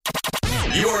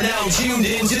You're now tuned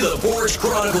into the Porch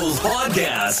Chronicles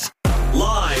podcast,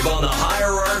 live on the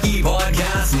Hierarchy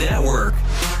Podcast Network.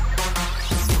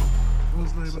 What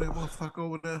was the name of that motherfucker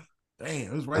over there?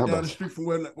 Damn, it was right down the street from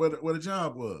where the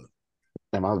job was.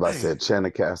 Damn, I was about to say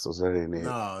Channing Castles. That ain't it.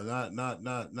 No,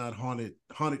 not haunted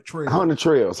trails. Haunted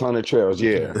trails,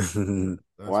 yeah.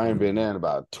 Well, I ain't been there in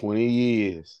about 20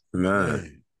 years.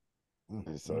 Man.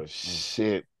 And so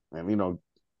shit. And you know,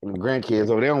 the grandkids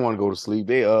over, they don't want to go to sleep.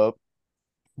 They up,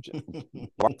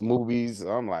 watch the movies.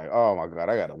 I'm like, oh my God,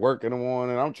 I gotta work in the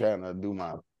morning. I'm trying to do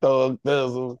my thug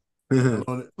thizzle.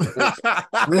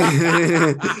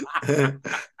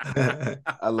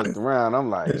 I looked around, I'm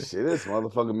like, shit, this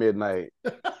motherfucker midnight.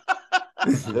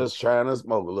 Just trying to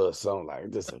smoke a little something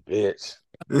like this a bitch.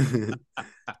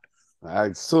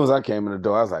 As soon as I came in the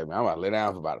door, I was like, man, I'm about to lay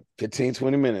down for about 15,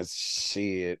 20 minutes.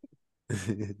 Shit.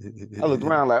 I looked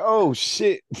around like, oh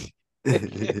shit.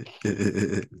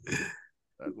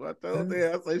 That's what I told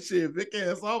there. I said, shit, Vic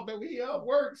ass off that we up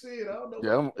work. Shit, I don't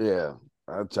know. Yeah.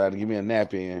 I tried to give me a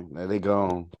nap in. Now they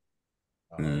gone.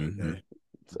 Okay.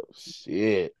 So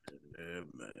shit. Yeah,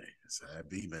 man. It's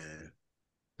happy, man.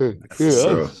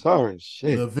 I'm sorry.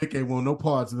 Shit. Little Vic ain't want no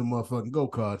parts of the motherfucking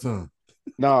go-karts, huh?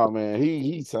 No, man,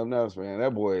 he's something else, man.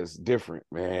 That boy is different,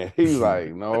 man. He's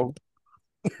like, no.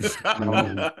 That's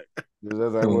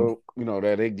like, well, you know,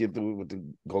 that they get through with the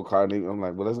go-kart. I'm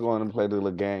like, well, let's go on and play the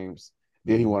little games.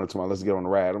 Then he wanted to, let's get on the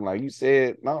ride. I'm like, you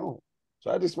said no.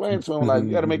 So I just explained to him, like, you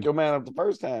got to make your man up the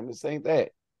first time. This ain't that.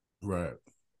 Right.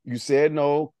 You said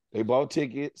no. They bought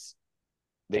tickets.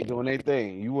 They doing their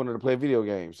thing. You wanted to play video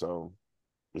games, so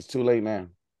it's too late now.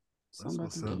 That's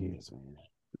what's up. Kids,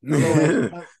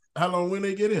 man. How long when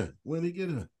they get in? When they get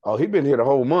in? Oh, he been here the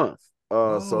whole month.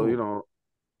 So, you know,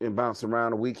 and bouncing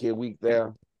around a week here, week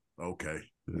there. Okay.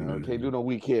 You know, can't do no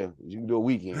week here. You can do a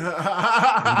weekend.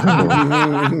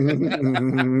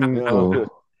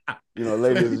 You know,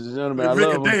 ladies and gentlemen, I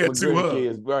love them for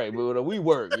kids, right? But we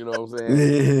work, you know what I'm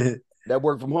saying? That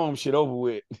work from home shit over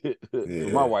with for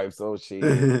my wife, so she.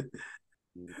 I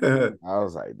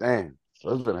was like, damn.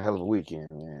 So it's been a hell of a weekend,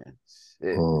 man.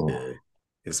 Shit. Yeah.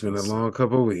 It's been a long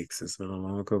couple of weeks.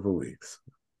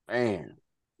 Man.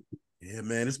 Yeah,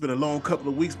 man, it's been a long couple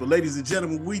of weeks, but ladies and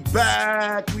gentlemen, we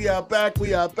back. We are back. Yes,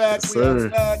 We are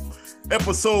back.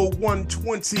 Episode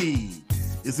 120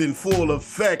 is in full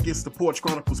effect. It's the Porch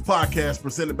Chronicles podcast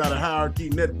presented by the Hierarchy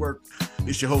Network.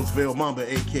 It's your host, Vel Mamba,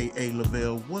 a.k.a.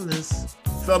 Lavelle Willis.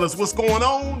 Fellas, what's going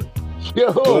on?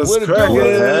 Yo, what's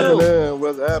happening?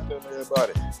 What's happening,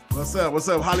 everybody? What's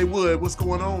up, Hollywood? What's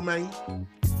going on, man?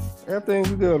 Everything's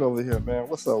good over here, man.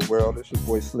 What's up, world? It's your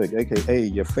boy Slick, a.k.a.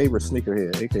 your favorite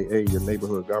sneakerhead, a.k.a. your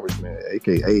neighborhood garbage man,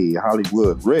 a.k.a.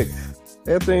 Hollywood Rick.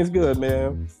 Everything's good,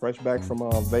 man. Fresh back from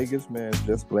Vegas, man.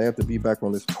 Just glad to be back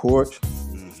on this porch.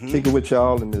 Kicking with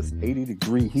y'all in this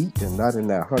 80-degree heat and not in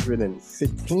that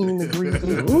 115-degree heat.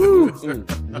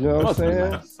 You know what I'm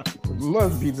saying?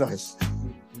 Must be nice.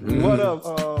 What up,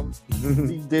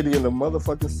 D. Diddy in the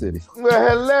motherfucking city? Well,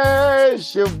 hello,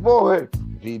 it's your boy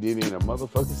P. Diddy in the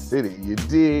motherfucking city. You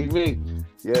dig me?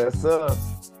 Yes, sir.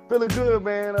 Feeling good,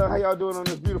 man. How y'all doing on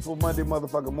this beautiful Monday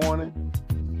motherfucking morning?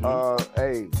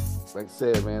 Hey, like I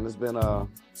said, man, it's been a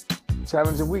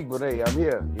challenging week, but hey, I'm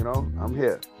here. You know, I'm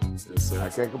here. Yes, sir. I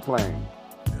can't complain.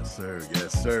 Yes,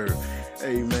 sir.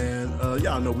 Hey, man,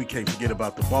 y'all know we can't forget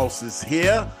about the bosses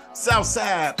here.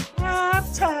 Southside Prime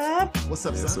Time. What's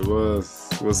up, Yes, son? it was.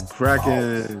 What's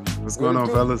cracking? What's going on,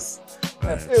 fellas?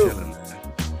 Man, chilling, man.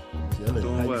 Chilling.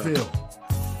 Doing How well. you feel?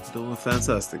 Doing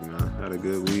fantastic, man. Had a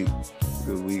good week.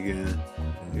 Good weekend.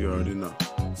 You already know.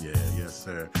 Yeah, yes,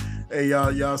 sir. Hey,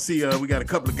 y'all see, we got a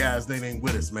couple of guys, they ain't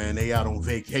with us, man. They out on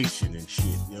vacation and shit,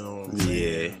 you know what I'm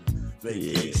saying?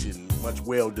 Vacation, much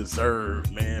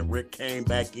well-deserved, man. Rick came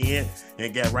back in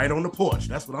and got right on the porch.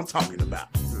 That's what I'm talking about.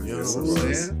 You know what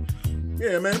I'm saying?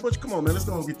 Yeah, man, but come on, man. Let's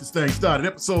go and get this thing started.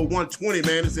 Episode 120,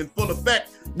 man, is in full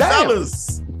effect. Damn.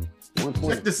 Fellas,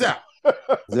 check this out.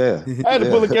 Yeah. I had to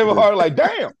pull a Kevin Hart like,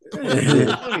 damn.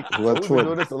 What We've been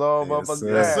doing this a long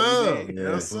motherfucking Yes, time. sir. Yeah.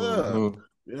 Yes, sir.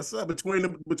 Yes, sir. Between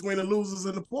the losers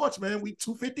and the porch, man, we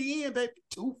 250 in, baby.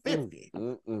 250.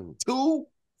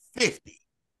 250.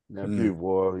 Nephew,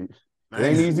 boy. It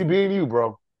ain't easy being you,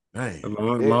 bro. Dang.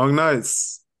 Long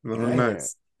nights. Long Man.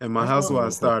 nights. And my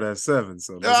housewives start at 7,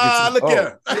 so let's Look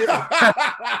here.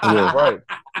 Yeah, right.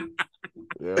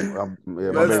 Yeah,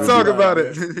 Let's talk about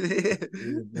it.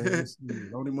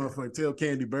 Only motherfucker tell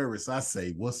Candy Burris, I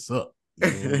say, what's up? You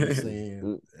know what I'm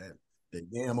saying? That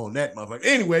damn on that motherfucker.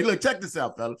 Anyway, look, check this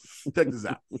out, fella. Check this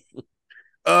out.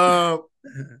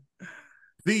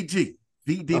 VG,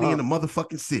 V Diddy in the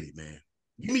motherfucking city, man.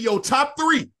 Give me your top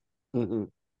 3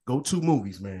 go-to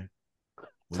movies, man.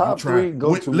 When Top three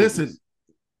go-to listen, movies.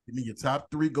 give me your top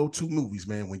 3 go-to movies,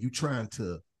 man. When you trying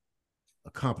to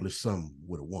accomplish something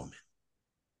with a woman,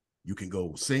 you can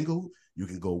go single, you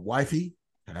can go wifey,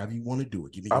 however you want to do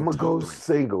it. Give me. I'm your gonna go top 3.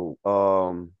 single.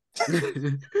 When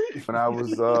I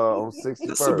was on 61st.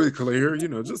 Just to be clear,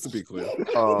 just to be clear.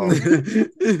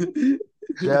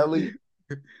 Belly.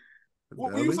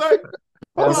 What were you saying?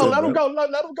 Hold on, let him go.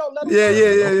 Let him go. Let him Yeah, go.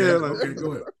 yeah. Okay,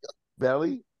 go ahead.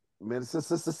 Belly. Menace to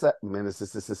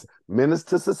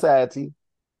society.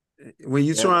 When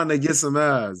you trying to get some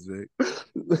ass, Vic. You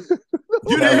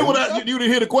didn't hear you didn't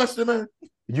hear the question, man.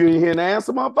 You ain't hear the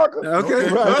answer, motherfucker?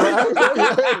 Okay.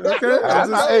 Okay.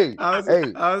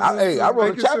 I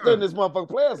wrote a chapter sure. in this motherfucker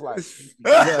player's life.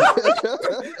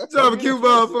 Drop a cue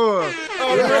ball for him.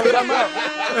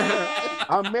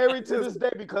 I'm married to this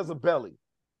day because of Belly.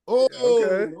 Oh,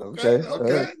 Okay.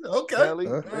 Belly,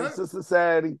 Menace to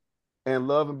society, and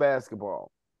love and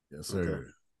basketball. Yes, sir. Okay.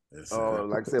 Yes, sir.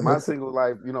 Like I said, my single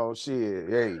life, shit,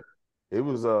 hey, it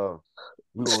was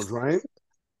we gonna drink,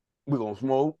 we gonna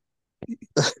smoke.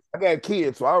 I got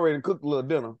kids, so I already cooked a little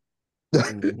dinner.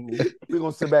 We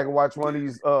gonna sit back and watch one of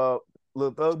these little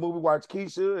thug movie, watch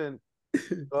Keisha and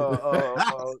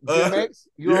DMX.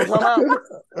 You know what I'm talking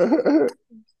about?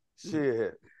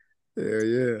 Shit.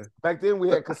 Yeah. Back then we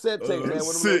had cassette tapes, man,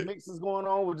 with them little mixes going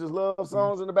on with just love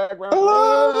songs in the background.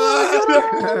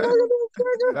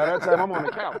 By that time I'm on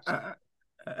the couch.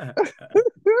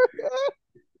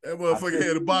 That motherfucker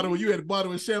had a bottle. You had a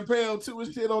bottle of champagne too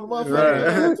and shit on the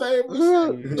motherfucker table.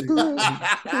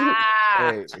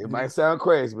 Hey, it might sound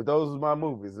crazy, but those are my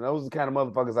movies, and those are the kind of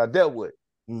motherfuckers I dealt with.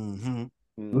 Mm-hmm.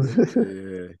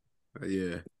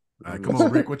 Yeah. All right, come on,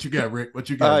 Rick. What you got, Rick? What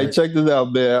you got? All right, Rick? check this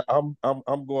out, man. I'm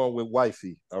going with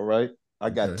wifey. All right.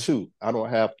 I got Okay. 2. I don't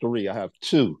have 3. I have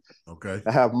 2. Okay.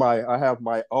 I have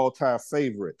my all-time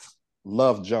favorite,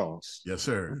 Love Jones. Yes,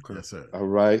 sir. Okay. Yes, sir. All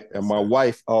right. And my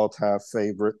wife all-time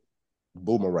favorite,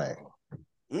 Boomerang.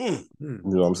 Mm. You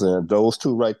know what I'm saying? Those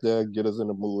 2 right there get us in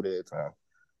the mood every time.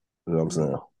 You know what I'm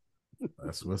saying?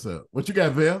 That's what's up. What you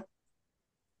got, Val?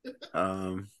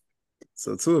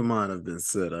 So 2 of mine have been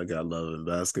said. I got Love and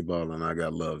Basketball, and I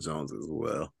got Love Jones as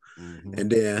well. Mm-hmm.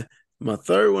 And then my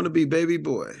third one to be Baby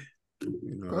Boy.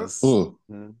 That's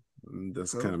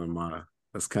kind of my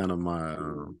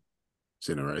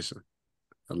generation.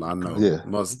 I know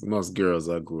most girls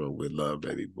I grew up with love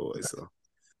Baby Boy. So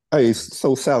Hey,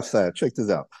 so Southside, check this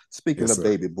out. Speaking Yes, of sir.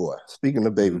 Baby Boy,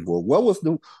 what was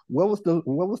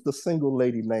the single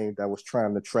lady name that was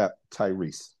trying to trap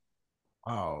Tyrese?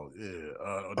 Oh yeah,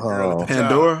 the girl at the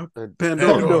Pandora.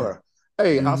 Pandora.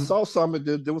 Hey, I Mhm. saw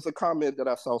something. There was a comment that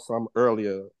I saw some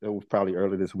earlier. It was probably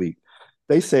earlier this week.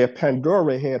 They said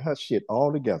Pandora had her shit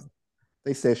all together.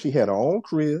 They said she had her own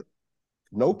crib,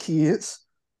 no kids,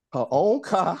 her own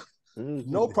car,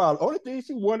 no problem. Only thing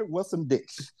she wanted was some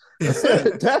dicks. That's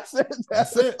it. That's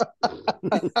it.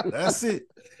 That's it.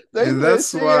 They And said that's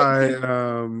she why, had-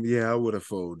 I would have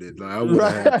folded. Like, I would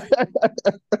have.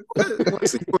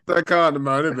 Once he put that condom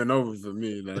out, it'd been over for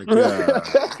me. Like,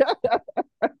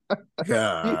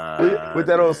 God, With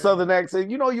that old man. Southern accent,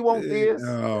 you want this.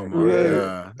 Oh my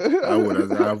God! I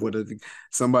would have.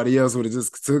 Somebody else would have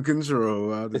just took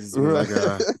control. I'd just be like,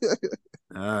 all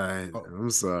right, I'm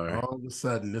sorry. All of a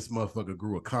sudden, this motherfucker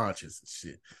grew a conscience and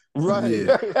shit. Right.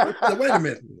 Yeah. So wait a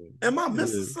minute. Am I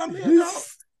missing something here, y'all?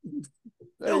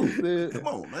 Yo, come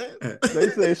on, man. They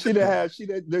said they said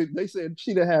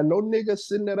she done had no nigga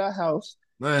sitting at her house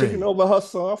taking Man. over her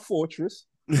son fortress.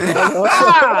 They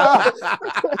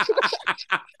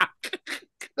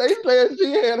said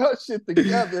she had her shit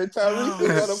together, and Tyrese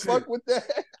didn't want to shit. fuck with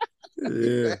that.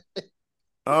 Yeah.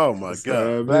 Oh my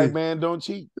God. Black man don't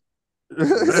cheat.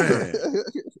 Man.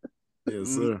 Yes,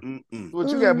 sir. What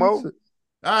you got, Mo?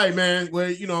 All right, man.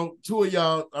 Well, 2 of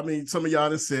y'all, some of y'all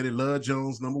done said it. Love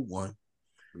Jones, number 1.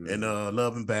 And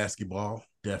Love and Basketball,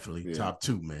 definitely Yeah. top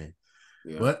 2, man.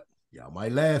 Yeah. But y'all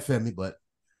might laugh at me, but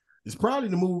it's probably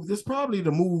the movie. This probably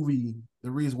the movie.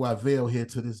 The reason why Vail here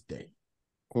to this day.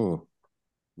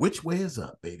 Which way is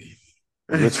up, baby?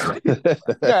 God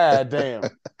damn.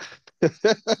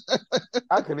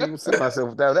 I couldn't even see myself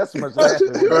without that's too much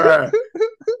laughing.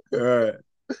 All right.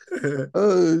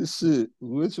 Oh shit!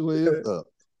 Which way is up?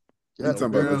 You talking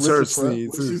about girl, the church what's the scene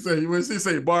What she too? say? What she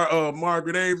say?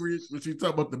 Margaret Avery. What she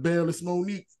talk about the Bayless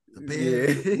Monique? The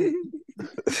bed.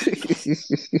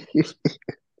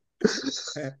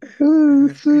 Oh,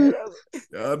 shit.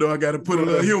 I know I got to put a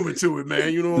little humor to it,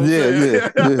 man. You know what I'm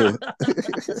Yeah. saying?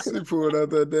 He pulled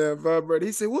out that damn vibrator.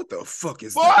 He said, "What the fuck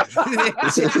is What? that?"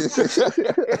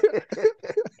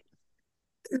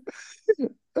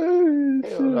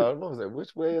 Hell no, what was that?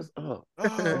 Which way is up?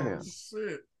 Oh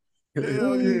shit!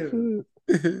 Hell yeah,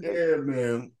 yeah,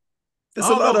 man. It's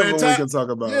a lot of them we can talk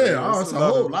about. Yeah, it's a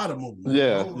whole lot of movies.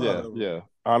 Yeah.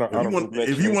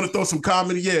 If you want to throw some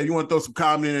comedy, you want to throw some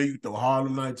comedy in there, you can throw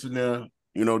Harlem Nights in there,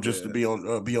 you know, just to be on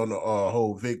the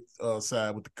whole Vic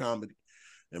side with the comedy,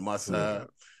 and my side.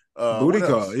 Booty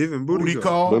Call, even Booty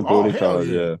Call. Booty Call,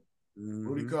 yeah.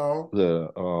 Booty Call. The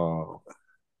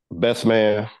Best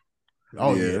Man.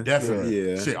 Oh yeah,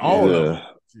 definitely. Yeah. Shit, all of them.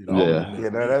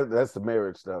 That's the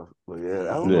marriage stuff. But Yeah.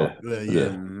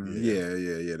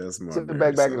 That's more. Sitting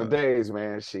back in the days,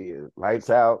 man. Shit, lights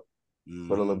out,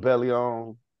 put a little belly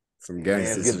on, some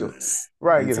gangster shit.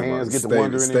 Get hands, get the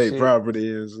wondering. State property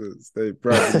and shit. State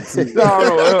property. No, I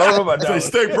don't know about that.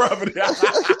 State property.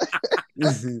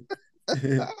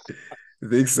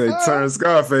 They say turn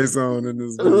Scarface on in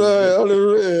this movie. Right, on the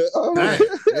red.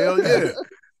 Hell yeah.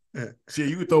 Shit,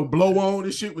 you could throw Blow on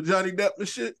and shit with Johnny Depp and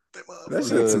shit. That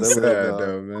shit's too sad,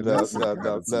 though, man. That's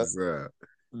too sad.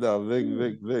 No,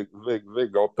 Vic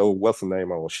gonna throw what's the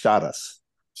name on? Shot Us.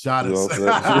 Hey,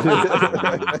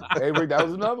 Rick, that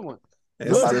was another one.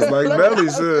 It's just like Belly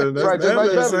should. That's right,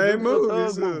 the same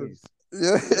movie.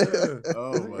 Yeah.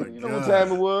 Oh my God. You know what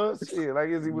time it was? Shit, like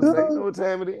as he was saying, you know what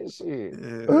time it is? Shit.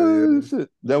 Shit.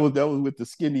 That was with the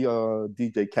skinny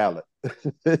DJ Khaled.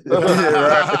 Right.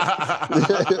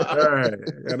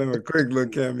 Got him a quick little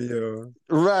cameo.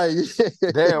 Right.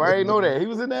 Damn, I didn't know that. He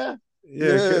was in there?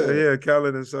 Yeah,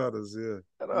 Khaled and Shoulders, Yeah.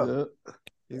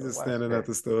 He's just standing at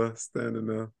the store, standing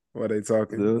there while they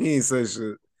talking. He ain't say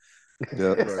shit. Yeah.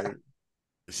 Right.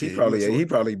 He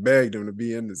probably begged him to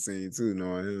be in the scene too,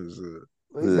 knowing him.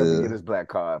 He got to get his black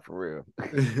card for real.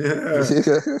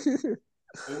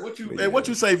 What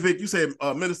you say, Vic? You say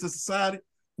Minister Society?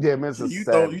 Yeah, Minister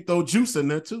Society. You throw Juice in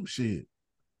there too, shit.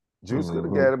 Juice could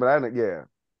have got it, but I didn't. Yeah.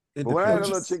 But when I had a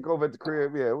little chick over at the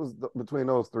crib, it was between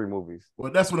those three movies.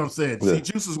 Well, that's what I'm saying. Yeah. See,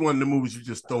 Juice is one of the movies you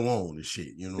just throw on and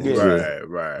shit, you know?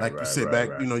 Right. Like you sit back,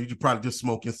 you know, you probably just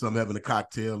smoking something, having a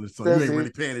cocktail and something. You ain't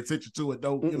really paying attention to it,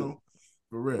 though, you know?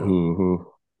 For real.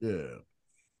 Yeah.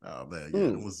 Oh, man,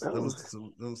 yeah. It was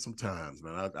some times,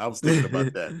 man. I was thinking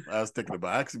about that. I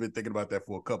actually been thinking about that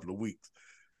for a couple of weeks.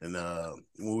 And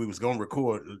when we was going to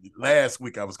record last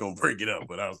week, I was going to bring it up,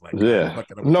 but I was like, but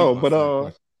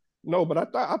I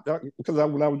thought because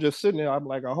when I was just sitting there, I'm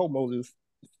like, I hope Moses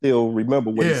still remember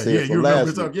what he said from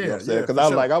last week. Because I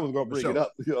was like, I was gonna bring it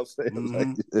up. You know what I'm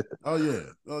saying? Oh yeah.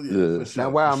 Sure, now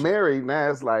while I'm married,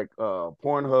 now it's like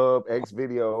Pornhub, X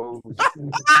videos.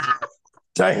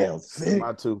 Damn,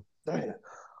 my two. Damn.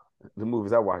 The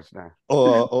movies I watch now.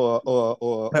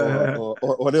 Or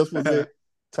this was it.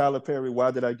 Tyler Perry.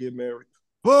 Why did I get married?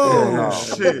 Oh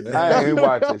shit! I ain't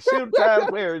watching. Shoot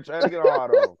Tyler Perry trying to get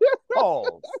hard on.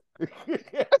 Pause.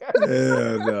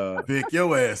 Yeah, no. Vic,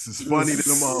 your ass is funny to the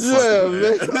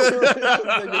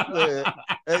motherfucker.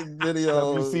 X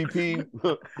video. WCP.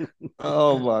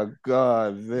 Oh my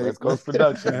God, Vic. West Coast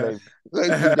Production, baby.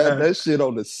 That shit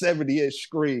on the 70-inch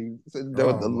screen.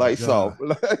 The lights off.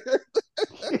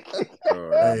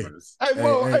 Hey,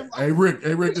 Rick,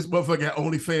 this motherfucker got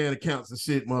OnlyFans accounts and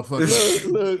shit, motherfucker.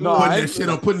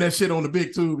 Putting that shit on the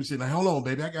big tube and shit. Like, hold on,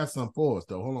 baby, I got something for us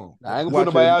though. Hold on. I ain't gonna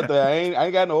put nobody out there. I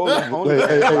ain't got no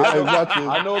OnlyFans.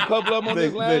 I know a couple of them on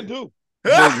this line too.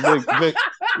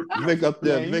 Vic up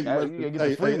there.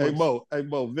 Hey, Mo,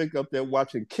 Vic up there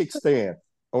watching Kickstand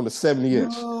on the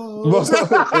 70-inch.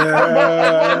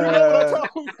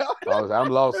 I'm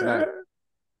lost now.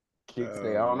 Kickstand.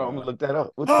 I don't know. I'm gonna look that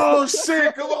up.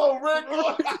 Shit! Come on, Rick.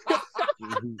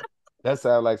 That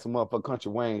sounds like some motherfucking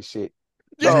Country Wayne shit.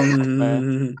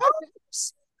 Man.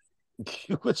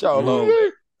 What y'all on?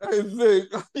 Hey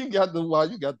Vic, you got to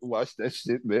watch that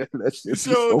shit, man. That shit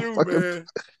man.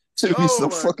 Should be so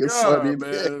fucking funny,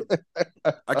 man.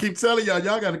 I keep telling y'all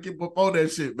gotta keep up on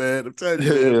that shit, man. I'm telling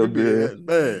you,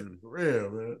 man. For real,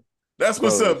 man. That's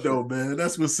what's up, though, man.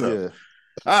 That's what's up. Yeah.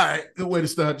 All right, good way to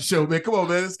start the show, man. Come on,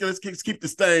 man. Let's keep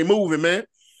this thing moving, man.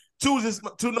 Two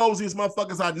nosiest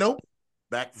motherfuckers I know.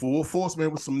 Back full force,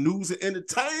 man, with some news and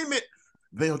entertainment.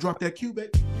 They'll drop that cue,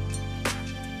 baby.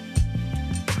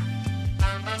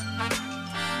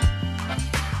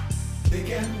 Big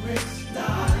and Rick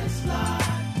slide.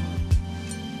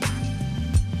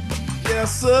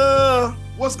 Yes, sir.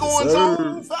 What's going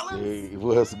on, fellas? Hey,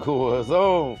 what's going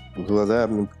on? What's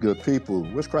happening, good people?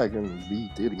 What's cracking?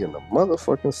 B Diddy in the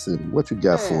motherfucking city. What you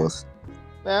got for us?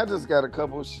 Man, I just got a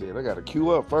couple of shit. I got to queue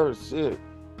up first. Shit.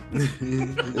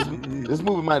 This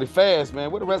moving mighty fast, man.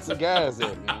 Where the rest of the guys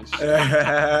at, man?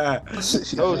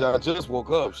 Told y'all I just woke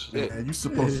up. Shit. Man, you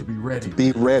supposed to be ready.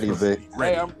 Be ready, Vic.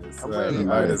 Hey, I'm ready.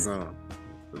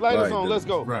 Light us on. Let's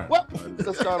go. Right. What?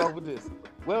 Let's start off with this.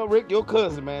 Well, Rick, your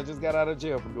cousin, man, just got out of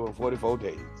jail for doing 44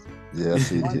 days. Yes,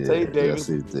 he Monte did. Davis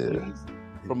Yes, he did. released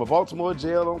from a Baltimore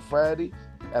jail on Friday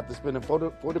after spending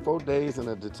 44 days in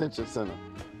a detention center.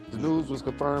 The news was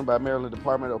confirmed by Maryland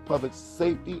Department of Public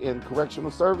Safety and Correctional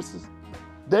Services.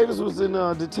 Davis was in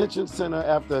a detention center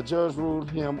after a judge ruled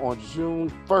him on June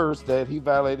 1st that he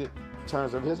violated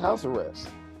terms of his house arrest.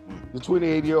 The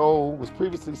 28-year-old was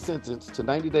previously sentenced to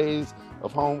 90 days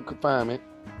of home confinement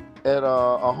at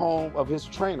a home of his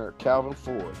trainer, Calvin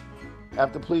Ford,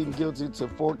 after pleading guilty to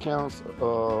 4 counts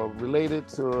related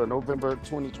to a November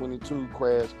 2022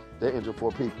 crash that injured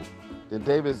 4 people. Then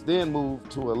Davis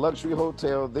moved to a luxury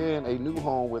hotel, then a new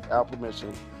home without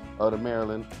permission of the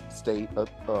Maryland State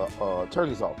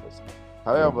Attorney's Office.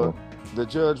 However, the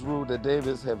judge ruled that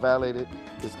Davis had violated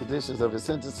his conditions of his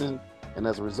sentencing, and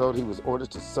as a result, he was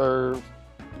ordered to serve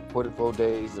 44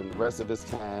 days and the rest of his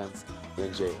time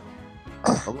in jail.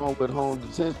 Along with home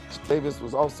detention, Davis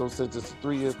was also sentenced to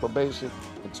 3 years probation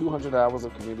and 200 hours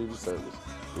of community service.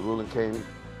 The ruling came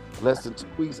less than 2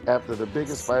 weeks after the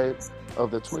biggest fight of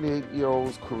the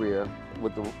 28-year-old's career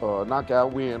with the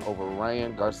knockout win over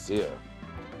Ryan Garcia.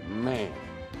 Man,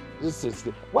 this is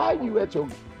why are you at your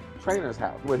trainer's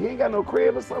house? Well, he ain't got no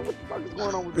crib or something? What the fuck is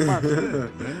going on with the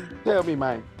monster? Tell me,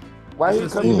 man. Why he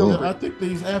come to your crib? I think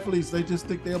these athletes, they just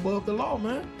think they're above the law,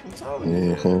 man. I'm telling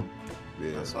you. Mhm.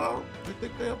 Yeah. That's all. They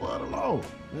think they're above the law,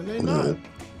 and they not.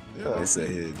 You know?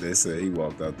 They say he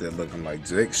walked out there looking like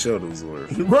Jake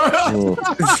Shuttlesworth. Right.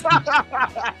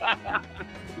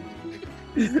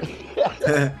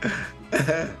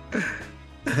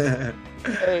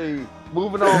 Hey,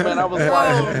 moving on, man. I was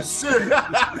watching. Shit.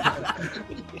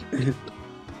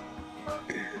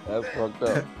 That's fucked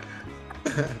up.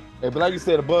 Hey, but like you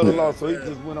said, above the law, so he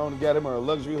just went on and got him in a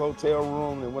luxury hotel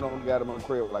room and went on and got him in a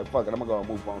crib. Like, fuck it, I'm gonna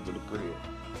move on to the crib.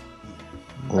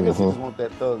 I guess he just want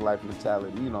that thug life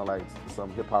mentality, you know, like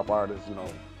some hip hop artists, you know,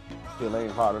 still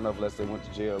ain't hard enough unless they went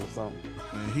to jail or something.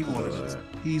 Man,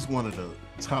 he's one of the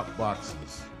top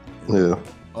boxers. Yeah.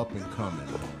 Up and coming,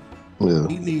 man. Yeah.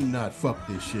 He need not fuck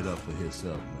this shit up for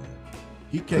himself, man.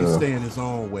 He can't stay in his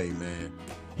own way, man.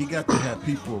 He got to have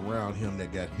people around him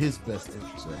that got his best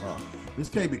interests at heart. This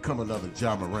can't become another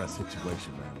Ja Morant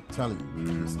situation, man. I'm telling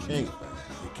you, this can't, man.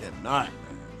 It cannot,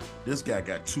 man. This guy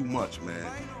got too much, man.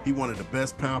 He one of the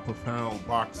best pound for pound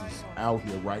boxers out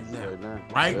here right now.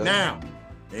 Right now.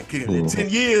 And in 10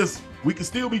 years, we can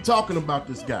still be talking about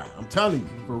this guy. I'm telling you,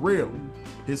 for real.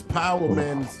 His power,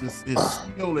 man, his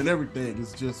skill and everything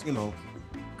is just, you know,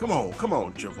 come on,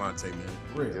 Javante, man.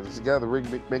 For real. Get it together, Rick.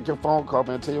 Make your phone call,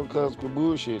 man. Tell your cousin quit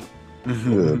bullshit. Yeah,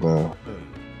 man.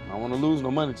 I don't want to lose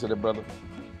no money to that brother.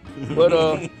 But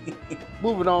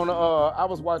moving on, I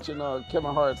was watching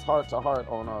Kevin Hart's Heart to Heart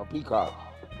on Peacock,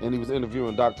 and he was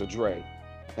interviewing Dr. Dre,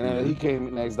 and he came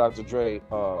and asked Dr. Dre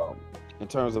in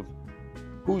terms of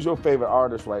who's your favorite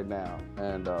artist right now,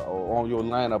 and or on your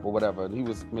lineup or whatever. And he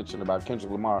was mentioning about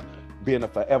Kendrick Lamar being a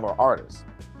forever artist,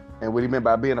 and what he meant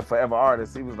by being a forever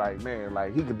artist, he was like, man,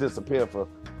 like he could disappear for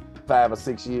 5 or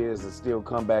 6 years and still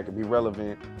come back and be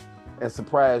relevant and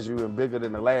surprise you and bigger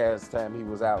than the last time he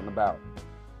was out and about.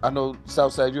 I know,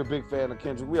 Southside, you're a big fan of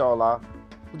Kendrick. We all are.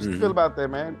 What you feel about that,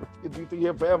 man? Do you think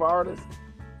you're a forever artist?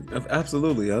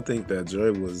 Absolutely. I think that Dre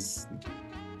was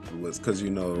because, you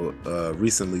know,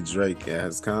 recently Drake at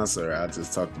his concert, I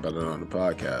just talked about it on the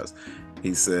podcast.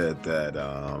 He said that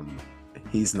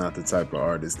he's not the type of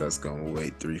artist that's going to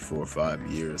wait 3, 4,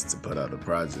 5 years to put out a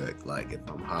project. Like, if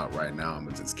I'm hot right now, I'm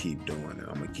going to just keep doing it.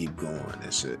 I'm going to keep going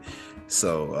and shit.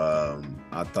 So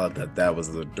I thought that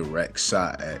was a direct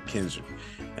shot at Kendrick.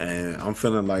 And I'm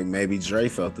feeling like maybe Dre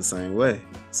felt the same way.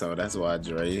 So that's why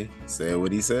Dre said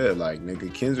what he said. Like,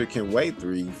 nigga, Kendrick can wait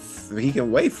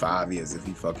 5 years if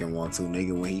he fucking want to,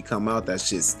 nigga. When he come out, that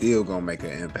shit still gonna make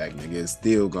an impact, nigga. It's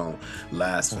still gonna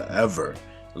last forever.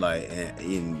 Like,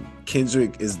 and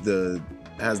Kendrick has the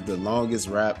longest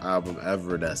rap album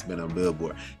ever that's been on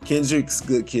Billboard. Kendrick's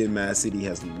Good Kid, Mad City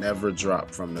has never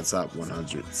dropped from the top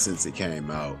 100 since it came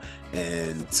out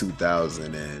in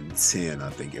 2010, I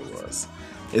think it was.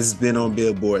 It's been on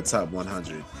Billboard top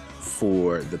 100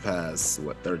 for the past,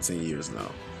 13 years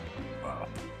now. Wow.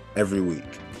 Every week.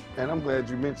 And I'm glad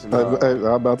you mentioned I'm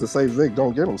about to say, Vic,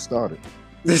 don't get him started.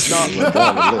 No,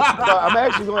 I'm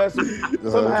actually going to ask you,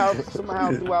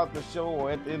 somehow throughout the show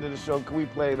or at the end of the show, can we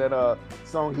play that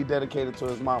song he dedicated to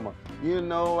his mama? You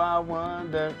know, I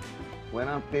wonder when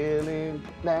I'm feeling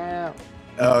down.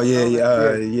 Oh,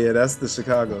 yeah, that's the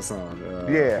Chicago song.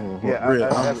 Real.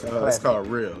 It's called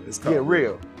Real.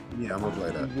 Real. Yeah, I'm going to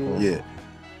play that. Yeah.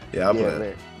 Yeah, I'll play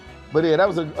it. But yeah, that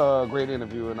was a great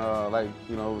interview, and like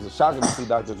it was a shocking to see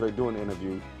Dr. Dre doing the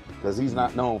interview because he's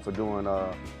not known for doing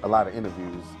a lot of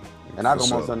interviews, and I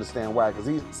can almost understand why because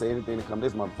he say anything to come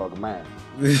this motherfucker man.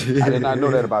 I did not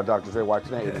know that about Dr. Dre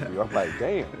watching that interview. I'm like,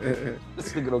 damn,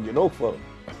 this nigga don't get no fuck.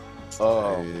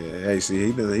 Hey,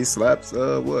 see, he slaps.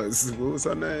 What was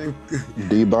her name?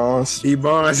 D Bonds. D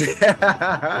Bonds.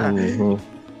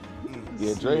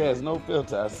 Yeah, Dre has no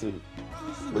filter. I see.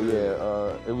 But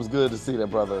yeah, it was good to see that,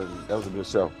 brother. That was a good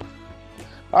show.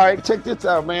 All right, check this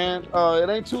out, man. It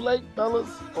ain't too late, fellas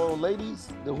or ladies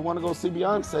who want to go see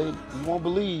Beyonce. You won't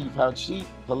believe how cheap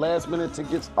the last-minute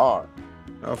tickets are.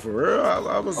 Oh, for real?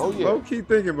 I was low-key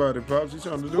thinking about it, Pops. You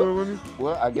trying to do it with me?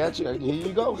 Well, I got you. Here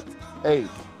you go. Hey,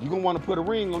 you going to want to put a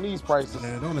ring on these prices.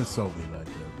 Man, don't insult me like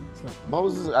that.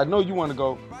 Moses, I know you want to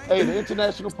go. Hey, the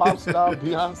international pop star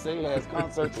Beyonce has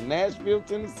concerts in Nashville,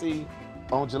 Tennessee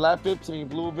on July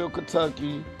 15th, Louisville,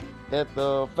 Kentucky at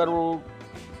the Federal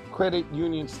Credit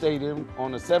Union Stadium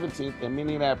on the 17th in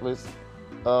Minneapolis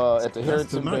at the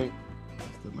Harrington Bank.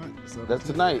 That's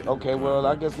tonight. Okay, well,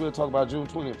 I guess we'll talk about June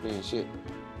 20th then. Shit.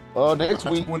 Next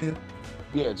week. 20th.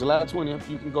 Yeah, July 20th,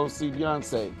 you can go see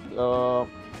Beyonce.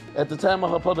 At the time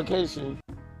of her publication,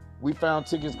 we found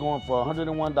tickets going for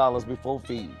 $101 before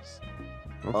fees.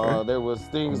 Okay. There was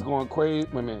things going crazy.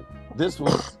 Wait a minute. This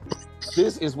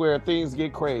is where things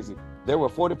get crazy. There were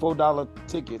 $44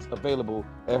 tickets available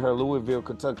at her Louisville,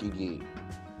 Kentucky gig.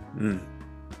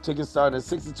 Tickets started at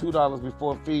 $62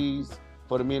 before fees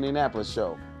for the Minneapolis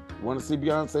show. You want to see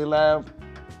Beyonce live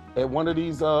at one of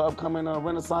these upcoming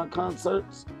Renaissance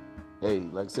concerts? Hey,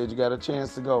 like I said, you got a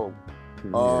chance to go.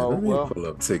 Let me pull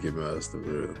up Ticketmaster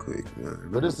real quick, man.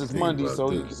 But this is Monday, so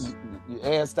you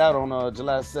asked out on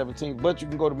July 17th. But you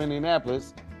can go to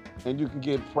Minneapolis, and you can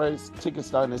get tickets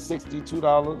starting at $62,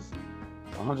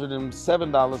 $107,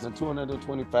 and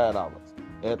 $225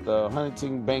 at the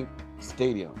Huntington Bank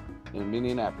Stadium in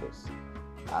Minneapolis.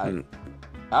 I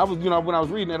was, when I was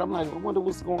reading it, I'm like, I wonder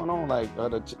what's going on. Like,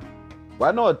 well,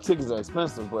 I know tickets are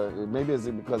expensive, but maybe it's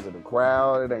because of the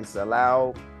crowd. It ain't sell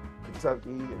out. Kentucky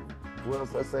and what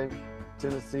else I say?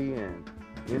 Tennessee and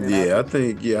I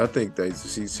think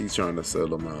she's trying to sell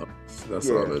them out. That's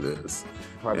all it is.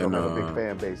 Probably have a big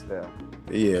fan base there.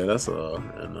 Yeah, that's all.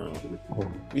 And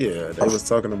they was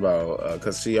talking about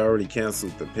because she already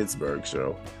canceled the Pittsburgh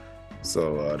show,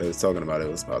 so they was talking about it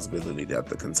was a possibility that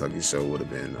the Kentucky show would have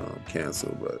been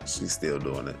canceled, but she's still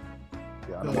doing it.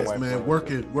 Yeah, man,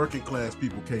 working class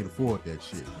people can't afford that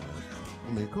shit, man.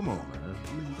 I mean, come on, man.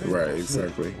 Right,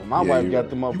 exactly. Well, my wife got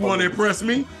them up. You want to impress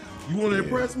me?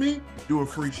 Do a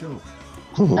free show.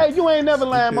 Hey, you ain't never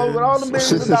lying, Mo, with all the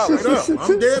millions of dollars.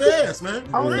 I'm dead ass, man.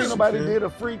 I don't think nobody did a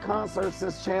free concert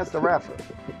since Chance the Rapper.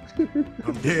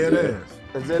 I'm dead ass.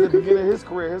 Because at the beginning of his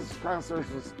career, his concerts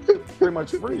was pretty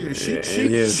much free. Yeah,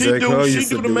 J. Cole used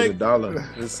to do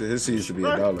 $1. His used to be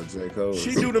 $1, J. Cole.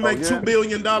 She do to make $2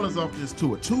 billion off this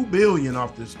tour. $2 billion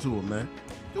off this tour, man.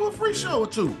 Do a free show or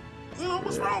two. You know,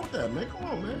 what's wrong with that, man? Come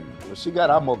on, man. Well, she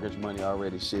got our mortgage money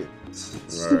already, shit.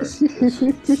 Right.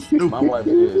 My wife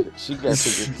did. She got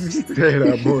tickets. Paid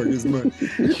our mortgage money.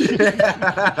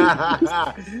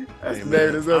 That's the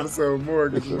name of this episode,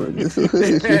 mortgage money.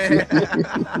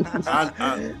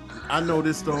 I know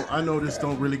this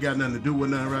don't really got nothing to do with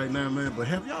nothing right now, man. But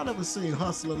have y'all ever seen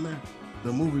Hustler, man?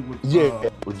 The movie with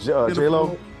with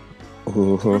J-Lo.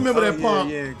 Remember that part?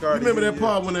 Remember that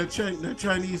part when that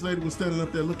Chinese lady was standing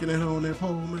up there looking at her on that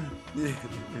pole, man? Yeah.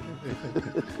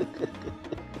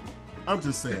 I'm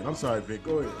just saying. I'm sorry, Vic.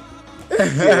 Go ahead.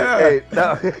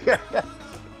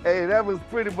 Hey, that was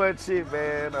pretty much it,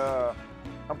 man.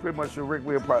 I'm pretty much sure Rick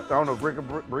will. I don't know if Rick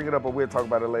will bring it up, or we'll talk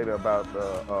about it later about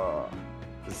the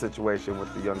situation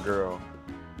with the young girl.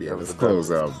 Yeah, let's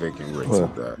close out Vic and Rick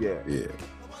with that. Yeah.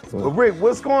 Well, Rick,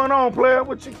 what's going on, player?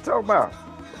 What you talking about?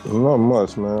 Not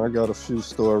much, man. I got a few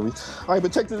stories. All right,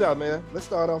 but check this out, man. Let's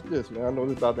start off this, man. I know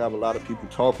this about to have a lot of people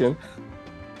talking.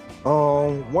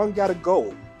 One gotta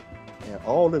go, and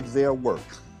all of their work.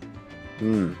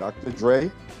 Dr.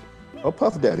 Dre or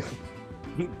Puff Daddy?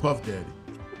 Puff Daddy.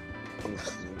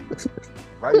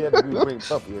 Right, you had to bring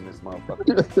Puffy in this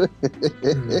motherfucker.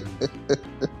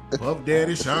 Puff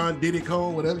Daddy, Sean Diddy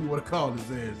Cole, whatever you want to call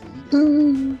his ass.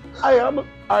 Hey, all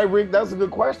right, Rick, that's a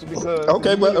good question because look.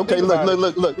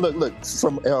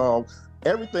 From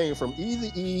everything from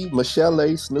Eazy-E, Michelle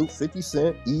A, Snoop, 50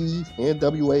 Cent, Eve,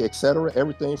 NWA, etc.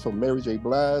 Everything from Mary J.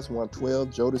 Blige, 112,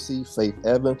 Jodeci, Faith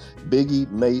Evans, Biggie,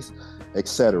 Mace,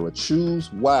 etc.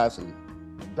 Choose wisely.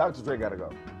 Dr. Dre gotta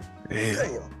go.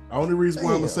 Damn. Only reason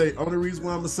why I'm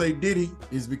gonna say Diddy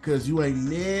is because you ain't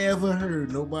never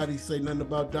heard nobody say nothing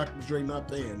about Dr. Dre not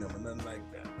paying them or nothing like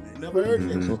that. Man. Never heard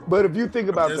that. But if you think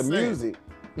about the Just saying. music,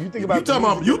 you think You about the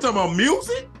talking music, about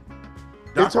music?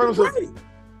 in Dr. terms of, Dre?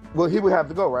 well, he would have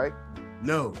to go, right?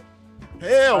 No.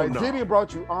 Hell All right, no. Diddy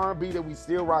brought you R&B that we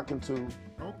still rocking to.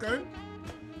 Okay.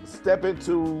 Step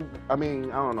into, I mean,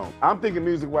 I don't know. I'm thinking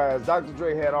music-wise, Dr.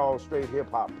 Dre had all straight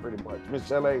hip-hop pretty much. Miss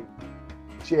Chalet,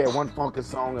 she had one funky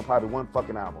song and probably one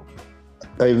fucking album.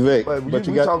 Hey Vic, But, but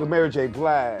you you got talking Mary J.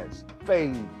 Blige,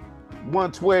 Fade,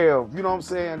 112, you know what I'm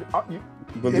saying? but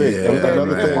Yeah, Vic,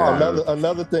 yeah,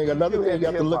 another thing you have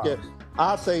to look at.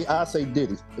 hip-hop. I say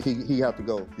Diddy. He have to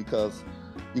go because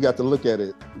you got to look at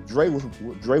it. Dre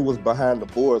was behind the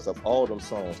boards of all them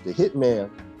songs. The Hitman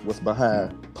was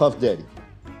behind Puff Daddy.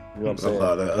 You know what I'm saying?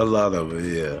 A lot of it,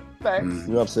 yeah. Facts. You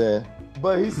know what I'm saying?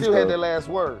 But he still had that last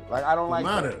word. Like, I don't like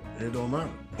that. It don't matter.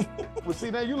 Well,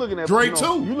 see, now you're looking at Dre you know,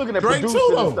 too. You're looking at Dre producing too,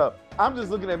 and though. stuff. I'm just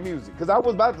looking at music because I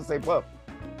was about to say Puff,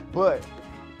 but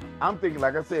I'm thinking,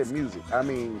 like I said, music. I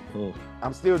mean,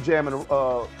 I'm still jamming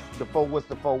the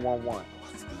 411.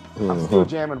 I'm still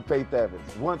jamming Faith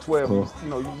Evans. 112. You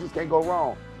know, you just can't go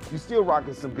wrong. You still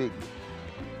rocking some Biggie.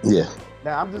 Yeah.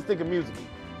 Now I'm just thinking musically.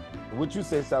 What you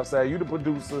say, Southside? You the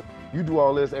producer. You do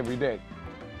all this every day.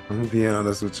 I'm gonna be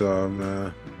honest with y'all,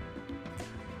 man.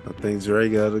 I think Dre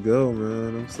gotta go,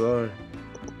 man. I'm sorry.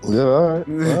 Yeah, all right.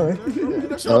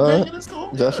 That's your opinion. That's cool.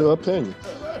 That's your opinion.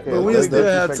 But we still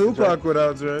had Tupac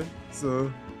without Dre,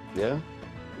 so Yeah.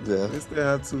 we still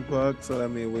had Tupac. So I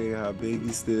mean, we have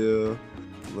Biggie still.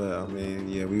 But I mean,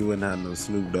 yeah, we wouldn't have no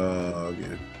Snoop Dogg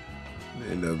and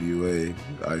NWA,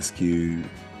 Ice Cube.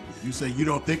 You say you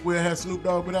don't think we'll have Snoop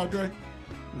Dogg without Dre?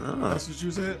 Nah, That's what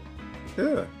you said?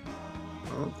 yeah, I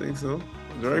don't think so.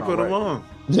 Dre put him on.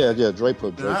 Yeah, Dre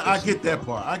put. I get that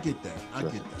part. I get that.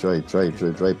 Dre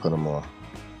put him on.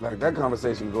 Like that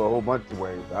conversation can go a whole bunch of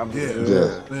ways. I'm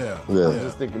just, Yeah. I'm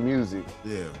just thinking music.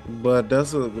 Yeah. But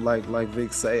that's what, like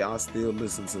Vic say, I still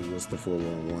listen to What's the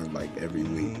 411 like every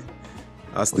week.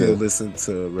 I still listen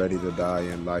to Ready to Die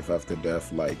and Life After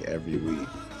Death like every week.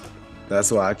 That's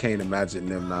why I can't imagine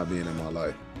them not being in my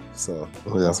life. So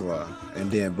that's why. And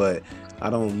then, but I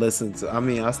don't listen to, I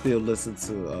mean, I still listen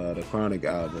to the Chronic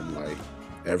album like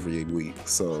every week.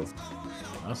 So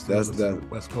I still listen to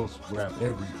West Coast rap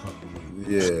every fucking week.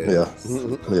 Yeah.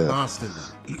 Constantly.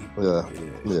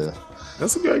 Yeah.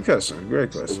 That's a great question.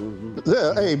 Great question.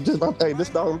 Yeah. Hey, this about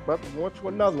one to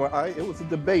another one. It was a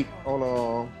debate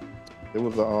on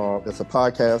it's a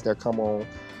podcast that come on.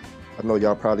 I know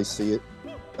y'all probably see it,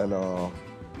 and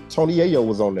Tony Yayo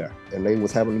was on there, and they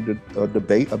was having a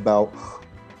debate about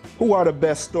who are the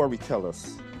best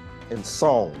storytellers in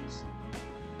songs,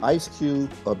 Ice Cube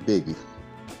or Biggie.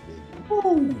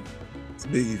 Ooh. It's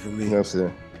Biggie for me. You know what I'm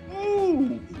saying?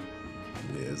 Ooh.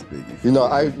 Yeah, it's Biggie. You know,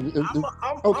 I'm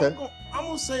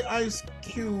gonna say Ice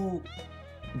Cube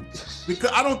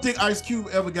because I don't think Ice Cube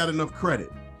ever got enough credit.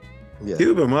 Yeah.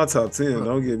 Cube in my top 10.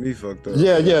 Don't get me fucked up.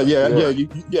 Yeah. You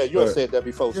said that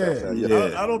before.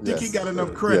 Yeah. I don't think he got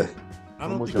enough credit. I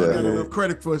don't think he got enough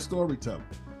credit for his storytelling.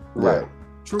 Right.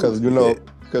 True. Because if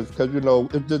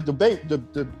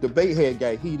the debate had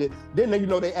got heated, then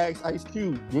they asked Ice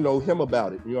Cube, him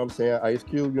about it. You know what I'm saying? Ice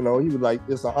Cube, he was like,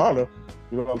 it's an honor.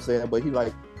 You know what I'm saying? But he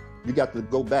like, you got to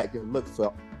go back and look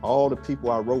for all the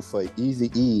people I wrote for,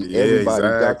 Eazy-E, everybody,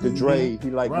 exactly. Dr. Dre. He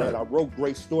like, Right. man, I wrote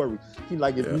great story. He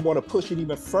like, if you want to push it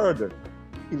even further,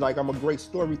 he like, I'm a great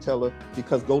storyteller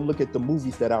because go look at the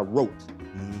movies that I wrote,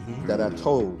 that I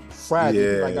told.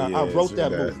 Friday, I wrote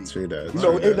that movie. True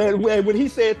that. And when he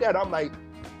said that, I'm like,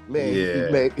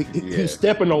 man, he's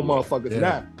stepping on motherfuckers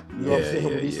now. You know what I'm saying?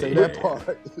 When he said that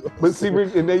part. But see,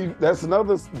 Rick, and then that's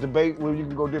another debate where you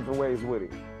can go different ways with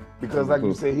it. Because like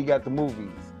you said, he got the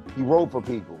movies. He wrote for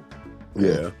people.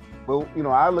 Yeah. But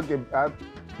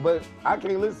but I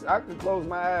can't listen. I can close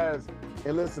my eyes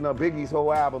and listen to Biggie's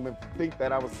whole album and think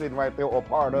that I was sitting right there or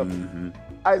part of it.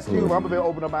 Ice Cube, I'm gonna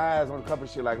open up my eyes on a couple of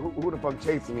shit like who the fuck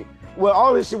chasing me? Well,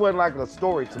 all this shit wasn't like a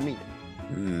story to me.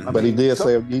 But he did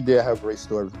say he did have great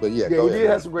stories. But he did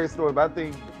have some great stories. But I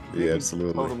think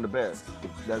absolutely told him the best.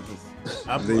 That's just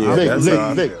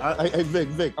Vic,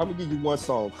 I'm gonna give you one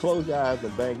song. Close your eyes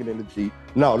and bang it in the Jeep.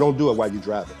 No, don't do it while you're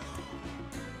driving.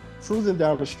 Cruising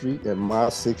down the street in my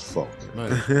 6'4",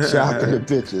 shocking the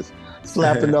bitches,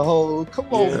 slapping the hole. Come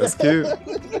on, that's cute.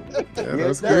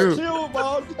 That's cute. Cute,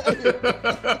 boss.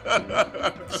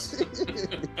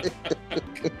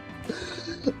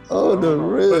 Oh, the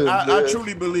real. But I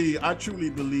truly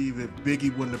believe if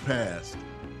Biggie wouldn't have passed,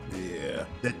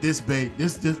 that this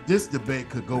debate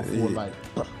could go for like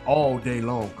all day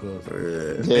long, cause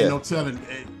ain't no telling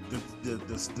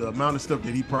the amount of stuff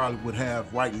that he probably would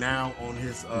have right now on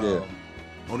his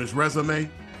resume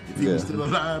if he was still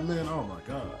alive, man. Oh my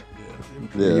God,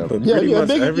 Yeah, but yeah, pretty yeah, much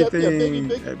Biggie, everything,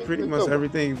 Biggie, pretty Biggie, much Biggie.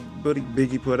 everything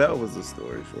Biggie put out was a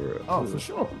story for real. Oh, for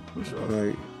sure, for sure.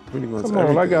 Like pretty much Come on,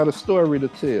 everything. I got a story to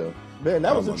tell. Man,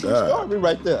 that Oh was a my true God. story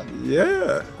right there.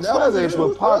 Yeah. That was a They true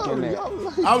put Pac in story.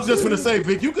 there. I was just gonna say,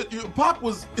 Vic, Pac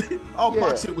was all Yeah.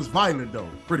 Pac shit was violent though,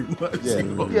 pretty much. Yeah. You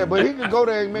know? Yeah, but he could go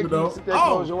there and make You know? you sit there,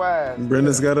 Oh. close your eyes.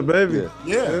 Brenda's got a baby. Yeah.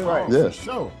 Yeah, Right. oh, Yeah. for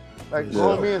sure. Like Yeah.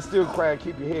 grown men still cry,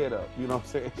 keep your head up. You know what I'm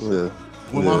saying? Yeah.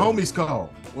 When Yeah. my homies call,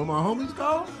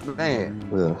 Man,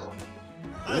 Yeah.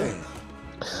 man.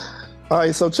 All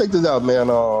right, so check this out, man.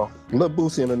 Lil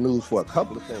Boosie in the news for a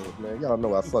couple of things, man. Y'all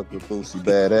know I fuck with Boosie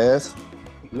badass.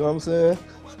 You know what I'm saying?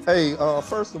 Hey,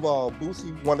 first of all,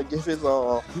 Boosie want to give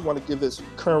his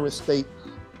current state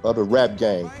of the rap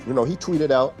game. You know, he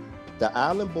tweeted out the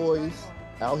Island Boys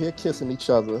out here kissing each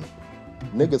other,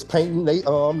 niggas painting their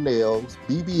nails,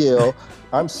 BBL.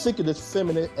 I'm sick of this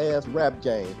feminine ass rap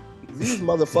game. These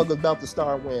motherfuckers about to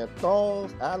start wearing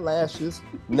thongs, eyelashes,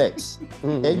 necks.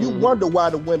 And you wonder why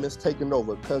the women's taking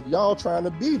over, because y'all trying to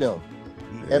be them.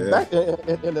 And Yeah. back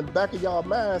in the back of y'all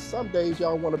minds, some days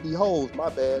y'all want to be hoes. My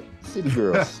bad, city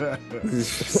girls. Oh,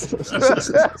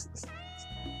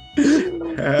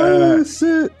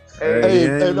 shit. Hey,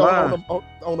 ain't and lying.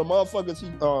 on the motherfuckers,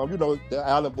 you know, the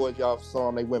Island Boys, y'all saw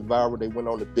them, they went viral. They went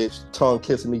on the bitch, tongue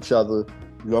kissing each other. You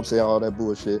know what I'm saying? All that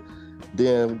bullshit.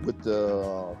 Then with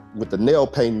the nail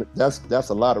paint, that's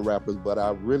a lot of rappers, but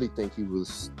I really think he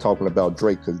was talking about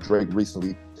Drake, because Drake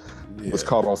recently was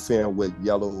caught on film with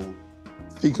yellow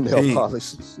fingernail Pink.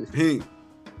 polish. And shit. Pink.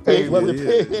 Hey, Pink, was it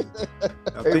yeah. pink?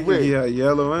 I Hey, think Rick. he had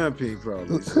yellow and pink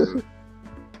probably. So.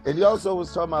 and he also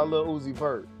was talking about Lil Uzi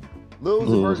Vert. Lil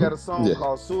Uzi Vert got a song Yeah.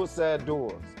 called Suicide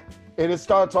Doors. And it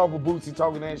starts off with Bootsy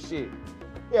talking that shit.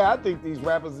 Yeah, I think these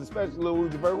rappers, especially Lil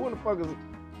Uzi Vert, who the fuck is,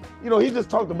 you know, he just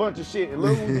talked a bunch of shit. And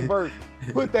Lil Uzi Vert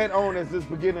put that on as this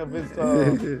beginning of his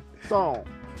song.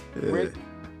 Rick,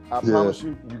 I promise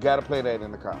you, you gotta play that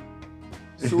in the car.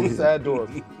 Suicide Doors.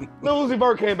 Lil Uzi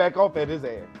Vert came back off at his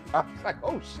ass. I was like,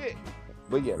 oh shit.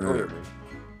 But yeah, go ahead, Rick.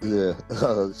 Yeah.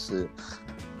 Oh shit.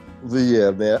 But yeah,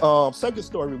 man. Second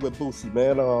story with Boosie,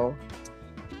 man.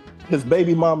 His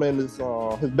baby mama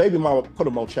put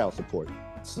him on child support.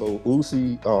 So Lil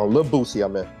Boosie,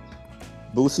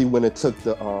 Boosie went and took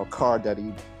the car that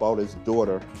he bought his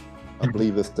daughter. I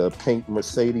believe it's the pink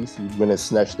Mercedes. He went and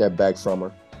snatched that back from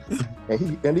her.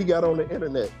 And he got on the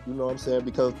internet, you know what I'm saying?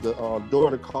 Because the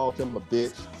daughter called him a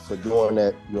bitch for doing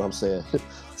that, you know what I'm saying?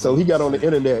 So he got on the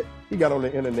internet,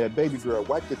 baby girl,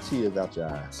 wipe the tears out your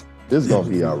eyes. This is gonna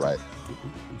be all right.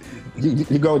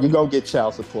 You're gonna get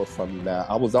child support from me now.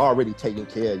 I was already taking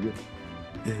care of you.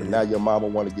 But now your mama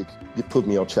want to put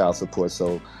me on child support.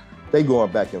 So they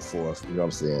going back and forth, you know what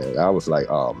I'm saying? I was like,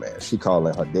 oh man, she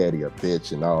calling her daddy a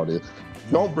bitch and all this.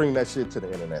 Don't bring that shit to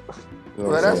the internet. You know Well,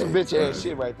 what I'm that's some saying? bitch ass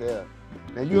shit right there.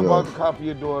 Now you Yeah. about to copy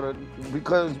your daughter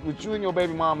because what you and your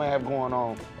baby mama have going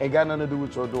on ain't got nothing to do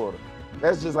with your daughter.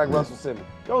 That's just like Russell Simmons.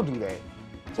 Don't do that.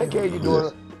 Take care of your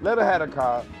daughter. Let her have a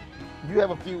car. You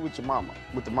have a feud with your mama,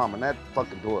 with the mama, not the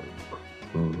fucking daughter.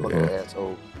 Mhm. Fucking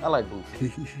asshole. I like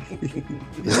Boosie.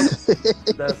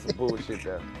 That's some bullshit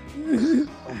there.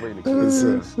 Don't bring the kids.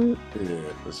 Yeah,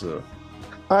 for sure.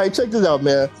 All right, check this out,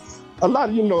 man. A lot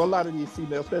of these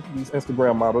females, especially these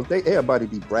Instagram models, everybody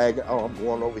be bragging. Oh, I'm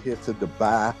going over here to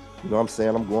Dubai. You know what I'm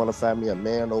saying? I'm going to find me a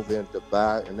man over in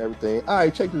Dubai and everything. All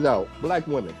right, check this out. Black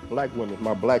women,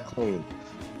 my black queen.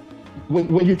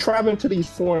 When you're traveling to these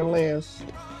foreign lands,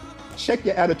 check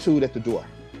your attitude at the door.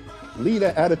 Leave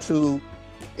that attitude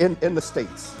in the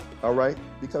States, all right?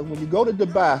 Because when you go to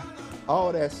Dubai,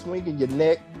 all that swinging your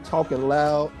neck, talking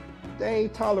loud, they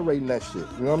ain't tolerating that shit.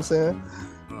 You know what I'm saying?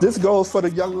 This goes for the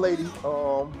young lady.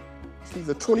 She's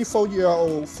a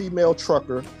 24-year-old female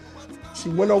trucker. She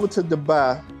went over to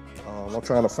Dubai. I'm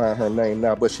trying to find her name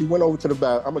now, but she went over to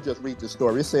Dubai. I'm gonna just read the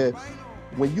story. It said,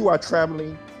 when you are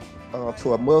traveling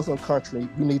to a Muslim country,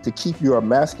 you need to keep your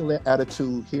masculine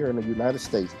attitude here in the United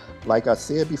States. Like I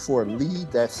said before, leave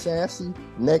that sassy,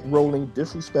 neck-rolling,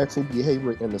 disrespectful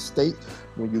behavior in the state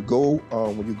when you go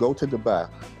to Dubai.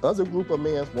 Other group of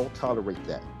men won't tolerate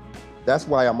that. That's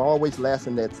why I'm always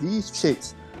laughing at these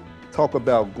chicks talk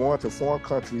about going to foreign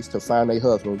countries to find a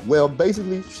husband. Well,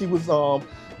 basically, she was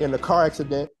in a car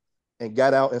accident and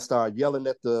got out and started yelling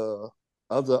at the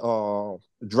other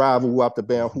driver who out the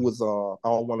band, who was I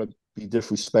don't want to be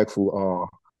disrespectful,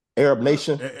 Arab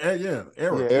Nation.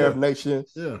 Arab Nation.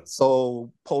 Yeah.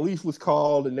 So police was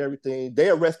called and everything. They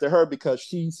arrested her because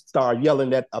she started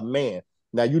yelling at a man.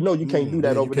 Now, you know you can't do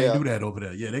that over there. You can't do that over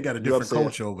there. Yeah, they got a different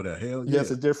culture over there. Hell yeah.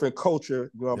 Yes, a different culture.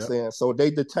 You know what I'm saying? So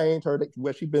they detained her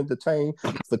where she been detained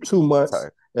for 2 months.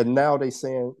 And now they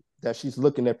saying that she's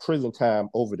looking at prison time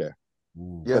over there.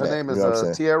 Yeah, her name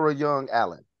is Tierra Young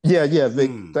Allen. Yeah,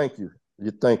 Vic. Thank you.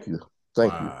 Thank you.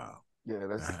 Yeah,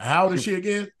 that's how old is she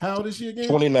again?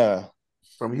 29.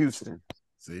 From Houston.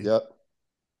 See? Yep.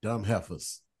 Dumb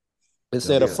heifers. It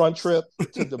said a fun trip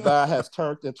to Dubai has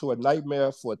turned into a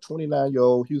nightmare for a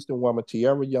 29-year-old Houston woman.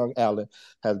 Tierra Young Allen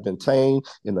has been detained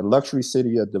in the luxury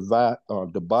city of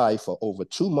Dubai for over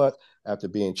 2 months after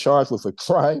being charged with a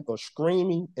crime of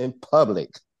screaming in public.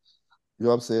 You know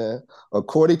what I'm saying?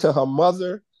 According to her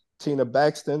mother, Tina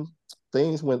Baxton,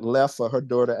 things went left for her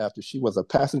daughter after she was a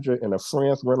passenger in a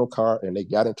friend's rental car and they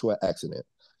got into an accident.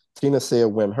 Tina said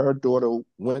when her daughter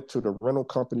went to the rental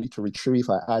company to retrieve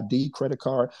her ID, credit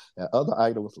card, and other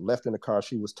items left in the car,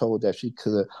 she was told that she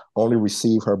could only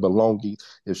receive her belongings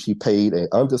if she paid an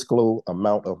undisclosed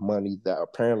amount of money that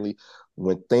apparently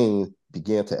when things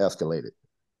began to escalate.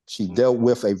 She dealt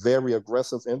with a very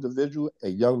aggressive individual, a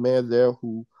young man there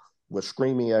who was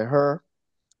screaming at her.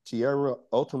 Tierra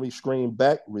ultimately screamed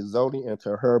back, resulting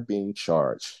into her being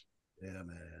charged. Yeah,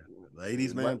 man.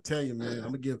 Ladies, man, I'm telling you, man,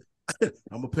 I'm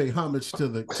gonna pay homage to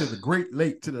the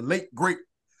late great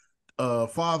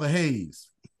Father Hayes,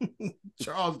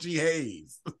 Charles G.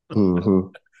 Hayes.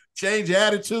 Change your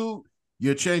attitude,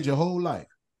 you'll change your whole life.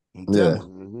 I'm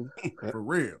telling you, for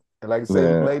real. And like I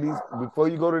said, ladies, before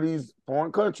you go to these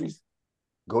foreign countries,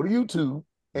 go to YouTube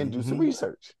and do some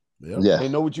research. Yeah,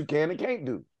 and know what you can and can't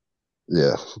do.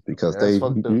 Yeah, because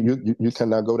you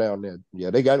cannot go down there. Yeah,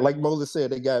 they got, like Moses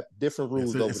said, they got different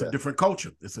rules over there. It's a different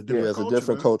culture. It's a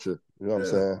different culture. You know what I'm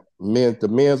saying? The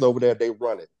men's over there, they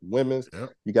run it. Women's,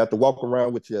 you got to walk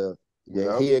around with your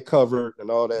head covered and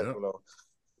all that. You know,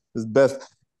 it's best.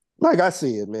 Like I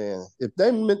said, man, if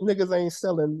them niggas ain't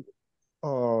selling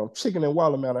chicken and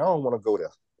watermelon, I don't want to go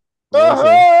there. You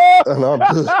know and I'm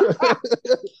good.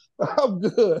 I'm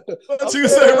good. What you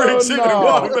say, Rick? Chicken and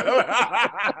watermelon.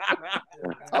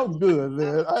 I'm good,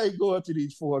 man. I ain't going to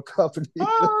these four companies.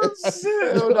 Oh,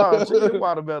 shit. No, chicken and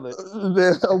watermelon.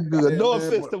 Man, I'm good. No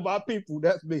offense to my people.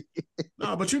 That's me.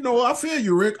 No, but you know, I feel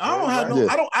you, Rick.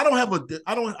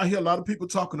 I hear a lot of people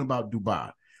talking about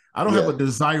Dubai. I don't have a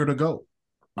desire to go.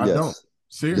 I don't.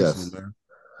 Seriously, man.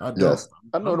 I don't.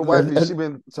 I know the wife, she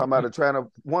been talking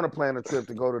about want to plan a trip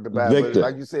to go to Dubai. Victor, but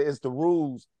like you said, it's the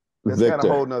rules that's kind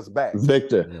of holding us back.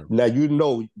 Victor, now you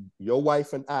know your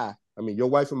wife and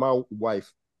your wife and my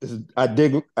wife is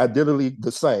identically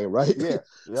the same, right? Yeah.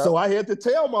 So I had to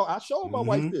I showed my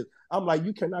wife this. I'm like,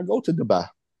 you cannot go to Dubai.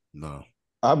 No.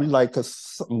 I'll be like,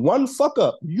 because one fuck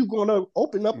up, you're gonna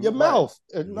open up your mouth.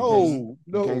 And no.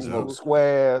 You can't smoke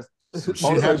squares.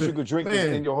 Only place you could drink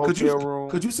in your hotel room.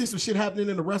 Could you see some shit happening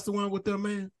in the restaurant with them,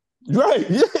 man? Right,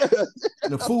 yeah.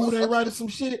 The food ain't right or some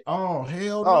shit. Oh,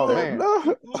 hell no. Oh, man.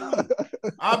 No.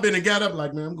 I've been and got up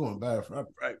like, man, I'm going bathroom.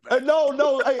 Right.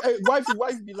 No. Hey, wifey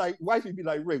be like,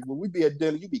 Rick, when we be at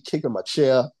dinner, you be kicking my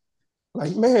chair.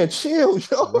 Like, man, chill,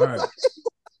 yo. Right.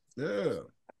 Yeah.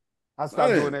 I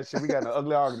stopped doing that shit. We got an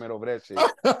ugly argument over that shit. Yeah.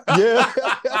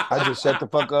 I just shut the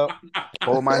fuck up,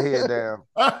 hold my head down.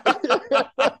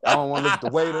 I don't want to look at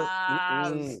the waiter.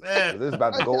 This is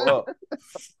about to go up.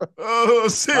 Oh,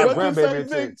 shit. My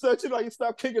grandbaby so you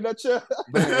stop kicking that chair.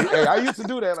 Hey, I used to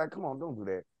do that. Like, come on, don't do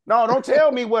that. No, don't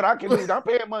tell me what I can do. I'm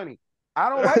paying money. I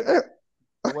don't like that.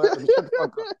 Well, shut the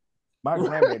fuck up. My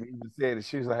grandbaby even said it.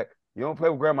 She was like, you don't play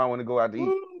with grandma when they go out to eat.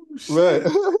 Right.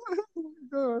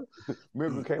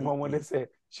 Miracle came home when they said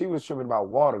she was tripping about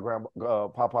water,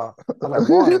 Papa. I was like,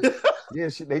 water? Yeah,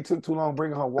 they took too long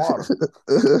bringing her water.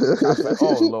 I was like,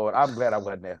 oh, Lord, I'm glad I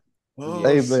wasn't there. Oh,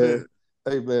 hey,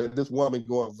 man, this woman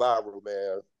going viral,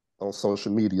 man, on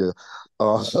social media.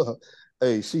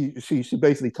 Hey, she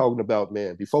basically talking about,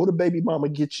 man, before the baby mama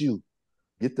gets you,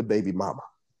 get the baby mama,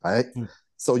 all right?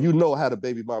 So you know how the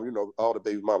baby mama, all the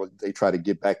baby mamas, they try to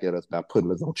get back at us by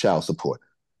putting us on child support.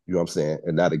 You know what I'm saying?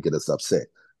 And now to get us upset.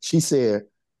 She said,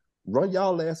 run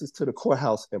y'all asses to the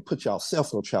courthouse and put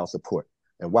yourself on child support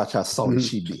and watch how salty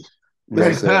she be. You know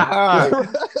what I'm saying?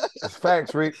 That's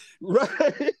facts, Rick.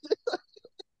 Right.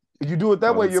 You do it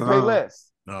that way, you'll pay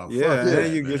less. No,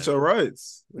 and you get your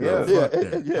rights. Yeah.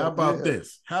 How about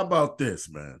this? How about this,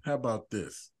 man? How about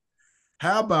this?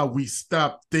 How about we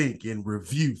stop, think, and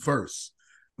review first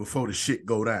before the shit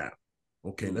go down?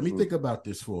 Okay, let me think about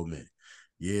this for a minute.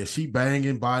 Yeah, she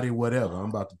banging body, whatever.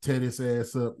 I'm about to tear this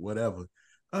ass up, whatever.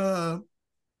 Let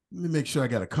me make sure I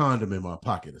got a condom in my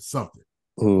pocket or something.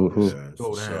 Mm-hmm.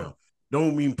 Go down.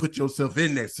 Don't mean put yourself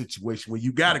in that situation where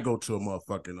you got to go to a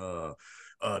motherfucking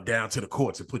down to the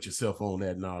courts and put yourself on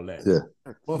that and all that.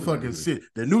 Yeah. Motherfucking shit.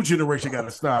 The new generation got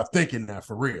to start thinking that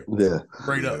for real. Yeah.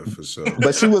 Straight up. For sure.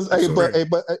 But she was,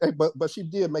 but she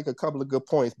did make a couple of good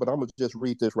points. But I'm gonna just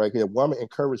read this right here. Women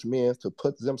encourage men to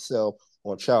put themselves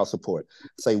on child support.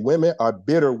 Say women are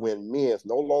bitter when men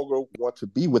no longer want to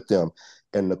be with them,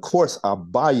 and the courts are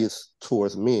biased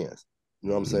towards men. You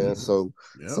know what I'm saying? So,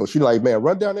 so she like, man,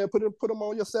 run down there, put them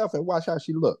on yourself, and watch how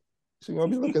she look. She gonna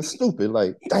be looking stupid.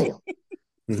 Like, damn,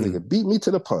 this nigga beat me to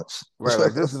the punch. Right,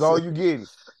 like this is all you getting.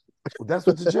 That's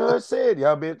what the judge said,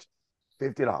 y'all bitch.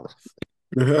 $50.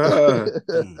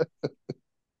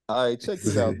 All right, check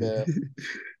this out, man.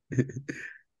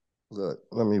 Look,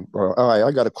 let me. All right,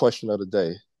 I got a question of the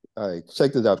day. All right,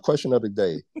 check this out. Question of the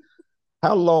day: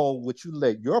 how long would you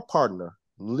let your partner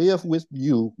live with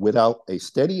you without a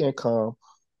steady income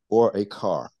or a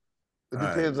car? It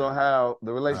depends on how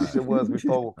the relationship was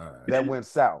before that went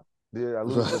south. Did I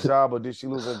lose a job, or did she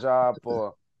lose her job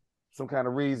for some kind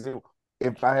of reason?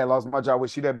 If I had lost my job,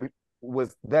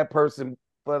 was that person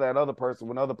for that other person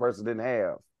when the other person didn't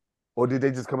have? Or did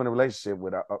they just come in a relationship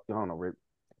with? I don't know, Rick.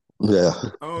 Yeah,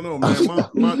 I don't know, man.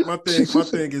 My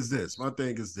thing is this.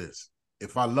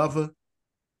 If I love her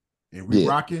and we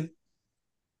rocking,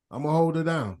 I'm gonna hold her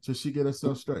down till she get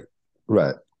herself straight.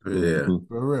 Right. Yeah.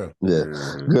 For real. Yeah.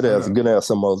 Good answer,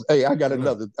 some of those. Hey, I got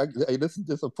another. Hey, this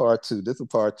is a part two.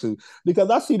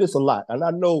 Because I see this a lot, and I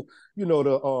know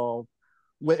the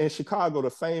when in Chicago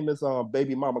the famous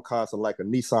baby mama cars are like a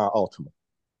Nissan Altima.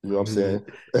 You know what I'm saying?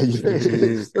 And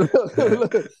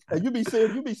you be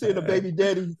seeing the baby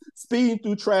daddy speeding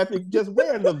through traffic, just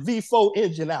wearing the V4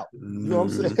 engine out. You know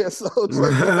what I'm saying? So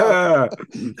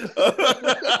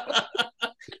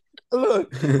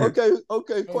look,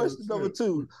 okay. Question number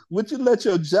 2: would you let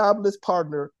your jobless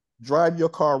partner drive your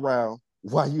car around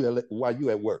while you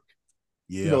at work?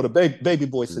 Yeah. You know, the baby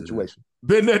boy situation.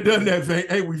 Been there, done that,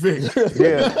 Vic. Hey, we Vic.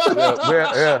 Yeah.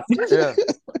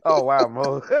 Oh wow,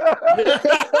 Mo.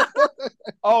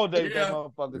 All day, that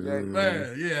motherfucker, Jay.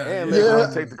 Man, yeah. And let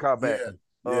her take the car back.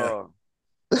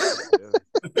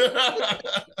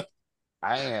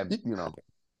 I ain't had,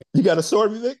 You got a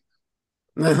story, Vic?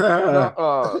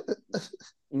 No,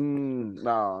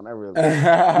 not really.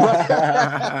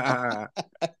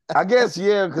 I guess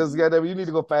because you need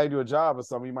to go find you a job or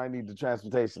something. You might need the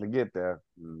transportation to get there.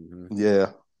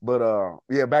 Yeah, but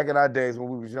back in our days when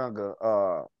we was younger,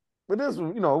 but this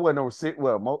was, it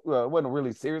wasn't a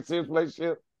really serious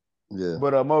relationship. Yeah.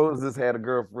 But Moses had a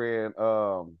girlfriend,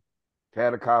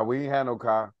 had a car. We ain't had no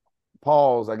car.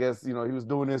 Pause. I guess he was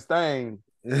doing his thing.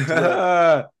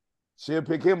 She'll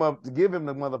pick him up to give him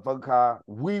the motherfucking car.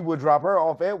 We would drop her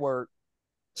off at work.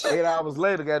 8 hours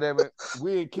later, goddammit,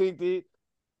 we had kicked it,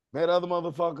 met other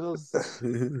motherfuckers,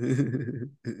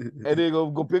 and then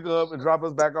go pick her up and drop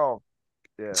us back off.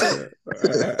 Yeah.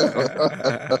 Like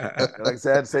I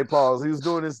said, I had to say pause. He was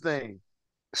doing his thing.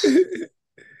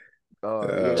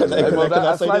 I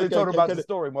slightly told her about the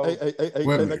story, Mo.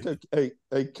 Hey,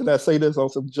 can I say this on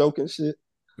some joking shit?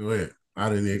 Go ahead. I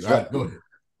didn't even. Go ahead.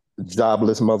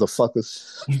 Jobless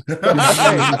motherfuckers.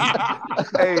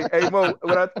 hey, Mo.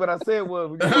 What I said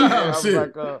was, I was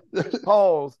like,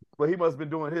 pause. But he must have been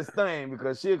doing his thing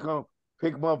because she'll come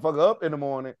pick motherfucker up in the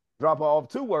morning, drop her off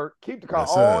to work, keep the car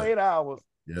all 8 hours.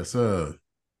 Yes, sir.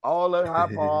 All that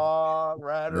hot park,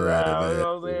 riding around. You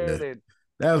know what I'm saying?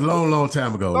 That was a long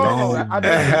time ago. We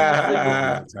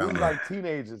was like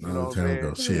teenagers, you know what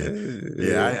I'm saying? Shit.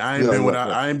 Yeah, I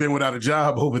ain't been without a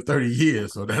job over 30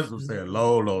 years, so that's what I'm saying.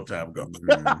 Long time ago.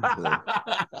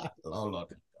 long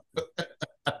time.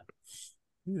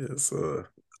 Yes, sir.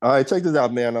 All right, check this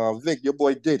out, man. Vic, your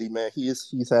boy Diddy, man, he has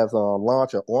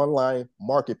launched an online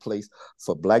marketplace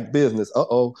for Black business.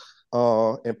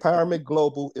 Empowerment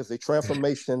Global is a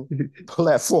transformation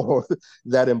platform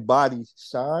that embodies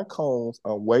Sean Combs'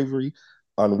 unwavering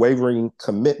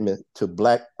commitment to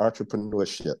Black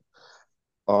entrepreneurship.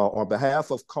 On behalf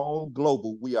of Combs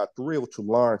Global, we are thrilled to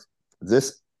launch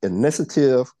this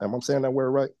initiative. Am I saying that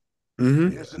word right?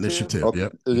 Mm-hmm. Initiative. Okay.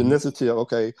 Yep. Initiative.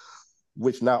 Okay.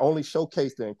 Which not only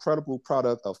showcase the incredible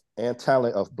product and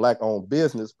talent of Black-owned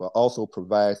business, but also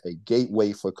provides a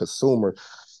gateway for consumers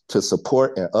to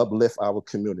support and uplift our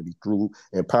community. Through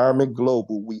Empowerment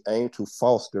Global, we aim to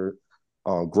foster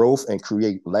growth and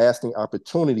create lasting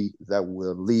opportunity that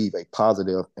will leave a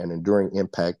positive and enduring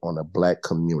impact on the Black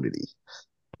community.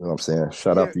 You know what I'm saying?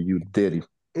 Shout out to you, Diddy.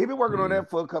 He been working on that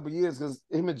for a couple of years because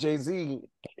him and Jay-Z,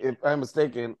 if I'm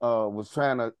mistaken, was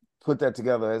trying to put that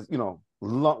together as,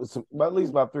 at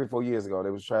least about 3 or 4 years ago, they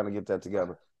was trying to get that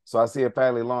together. So I see it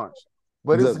finally launched.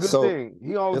 But it's a good thing.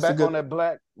 He on back on that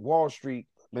Black Wall Street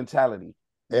mentality.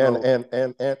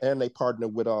 and they partner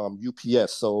with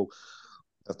UPS. So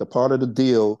that's the part of the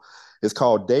deal. It's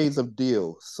called Days of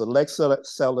Deal. Select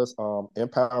sellers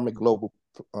Empowerment Global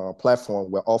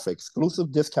platform will offer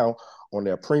exclusive discount on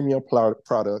their premium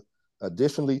product.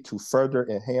 Additionally, to further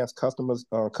enhance customers'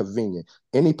 convenience,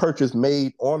 any purchase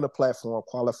made on the platform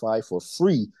qualify for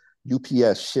free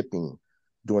UPS shipping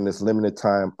during this limited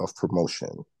time of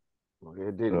promotion. Okay,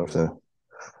 it did. You know what I'm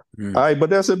saying? All right, but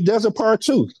there's a part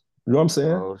two. You know what I'm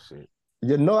saying? Oh shit!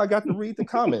 You know I got to read the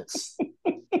comments.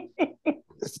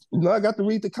 I got to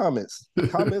read the comments. The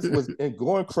comments was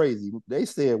going crazy. They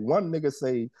said one nigga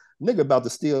say, "Nigga about to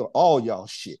steal all y'all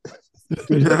shit."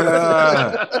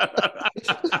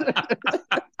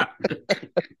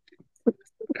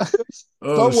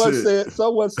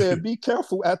 Someone said, "Be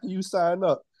careful after you sign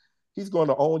up. He's going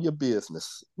to own your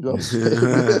business." You know what I'm saying?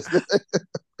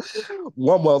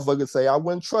 One motherfucker say, "I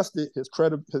wouldn't trust it. His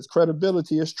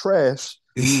credibility is trash."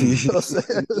 You know what I'm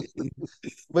saying?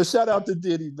 But shout out to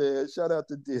Diddy, man. Shout out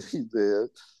to Diddy, man,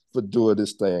 for doing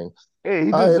this thing. Hey,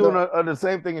 he's just doing the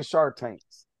same thing as Shark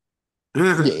Tanks.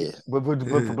 Yeah, but for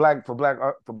black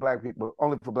people,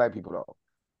 only for black people though.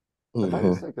 Mm-hmm. I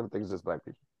think it's just black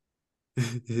people.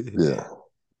 Yeah.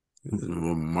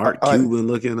 Mark Cuban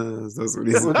looking at us. That's what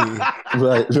he's saying.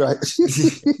 Right.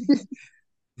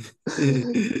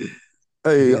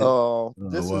 Hey,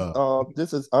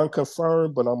 this is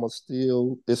unconfirmed, but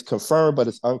it's confirmed, but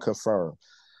it's unconfirmed.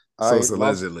 So it's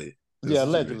allegedly.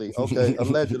 Allegedly. Okay,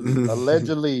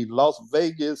 allegedly, Las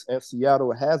Vegas and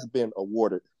Seattle has been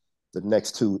awarded the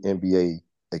next two NBA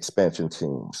expansion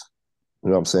teams. You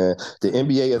know what I'm saying? The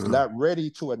NBA is not ready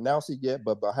to announce it yet,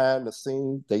 but behind the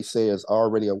scenes, they say it's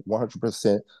already a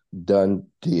 100% done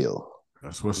deal.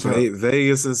 That's what's up.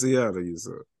 Vegas and Seattle, you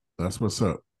said. That's what's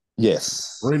up.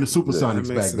 Yes. Bring the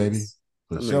Supersonics back, baby.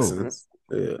 For sure.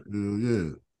 Yeah.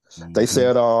 They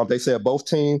said both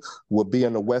teams will be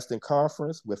in the Western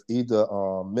Conference with either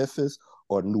Memphis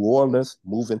or New Orleans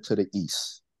moving to the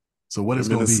East. So what is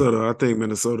Minnesota? I think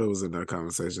Minnesota was in that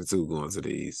conversation too, going to the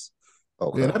East.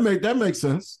 Okay. Yeah, that makes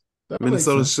sense.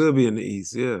 Minnesota should be in the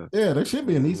East. Yeah. Yeah, they should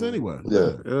be in the East anyway.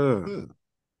 Yeah.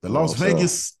 The Las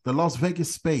Vegas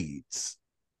Spades.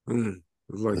 It's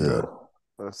like that.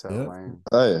 That's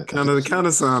kind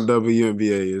of sound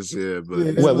WNBA-ish,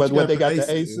 but what they got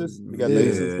the Aces, we got the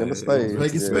Aces and the Spades.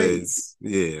 Vegas Spades.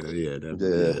 Yeah.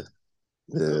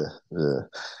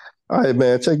 All right,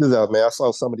 man. Check this out, man. I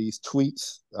saw some of these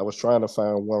tweets. I was trying to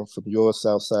find one from your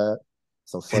Southside.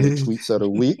 Some funny tweets of the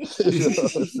week. You know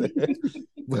what I'm saying?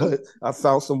 But I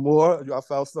found some more. I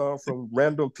found some from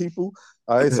random people.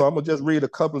 All right, so I'm gonna just read a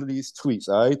couple of these tweets.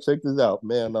 All right, check this out,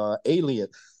 man. Alien.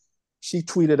 She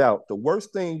tweeted out, "The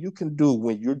worst thing you can do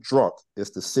when you're drunk is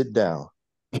to sit down."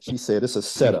 She said it's a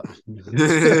setup. On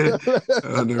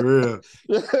the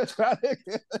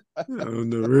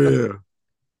real.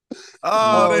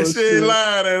 Oh, that shit ain't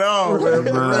lying at all,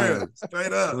 man.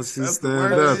 Straight up. Once you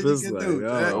stand up, it's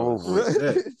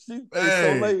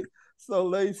like, So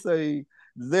they say,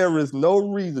 there is no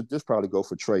reason, this probably go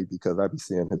for Trey because I be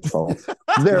seeing his phone.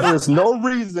 There is no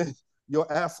reason your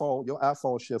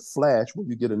iPhone should flash when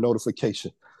you get a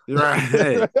notification.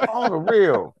 Right. On the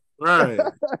real. Right.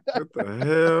 What the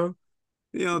hell?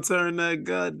 You don't turn that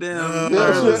goddamn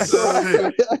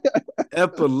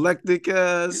epileptic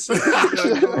ass shit you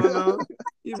got going on.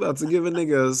 You about to give a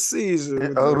nigga a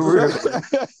seizure.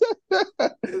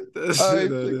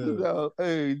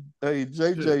 Hey,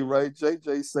 JJ, right?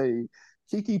 JJ say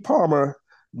Keke Palmer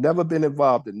never been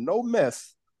involved in no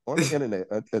mess on the internet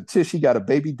until she got a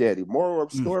baby daddy. Moral of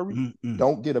the story,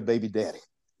 don't get a baby daddy.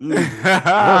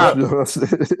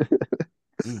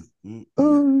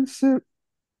 Oh, shit.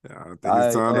 I think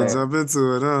it's time to jump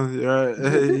into it, huh? Right.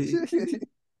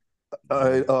 All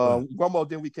right, one more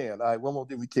thing we can. All right,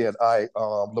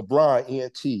 LeBron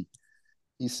ENT.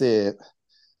 He said,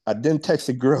 "I didn't text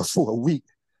a girl for a week.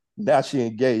 Now she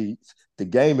engaged. The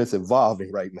game is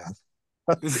evolving right now."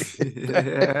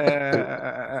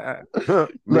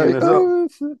 Man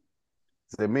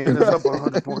is up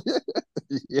 100 points.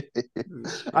 Yeah.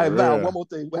 All right, Val, one more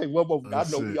thing. Wait, one more. I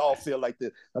know we all feel like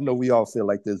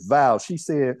this. Val, she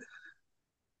said,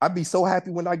 "I'd be so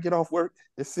happy when I get off work.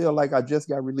 It feel like I just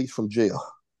got released from jail."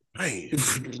 Man,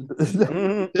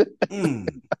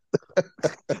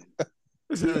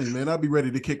 I'll be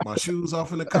ready to kick my shoes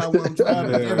off in the car when I'm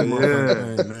driving.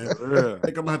 Man. I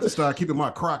think I'm gonna have to start keeping my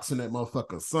Crocs in that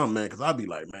motherfucker or something, man, because I'll be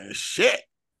like, man, shit.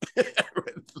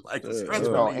 Like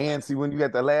antsy when you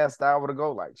got the last hour to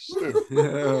go, like shit.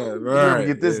 Right.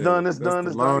 Get this done, this That's done,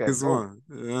 the this longest done. one.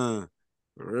 Yeah,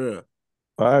 for real.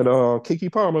 All right,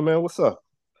 Keke Palmer, man, what's up?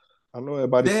 I know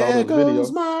everybody saw the video.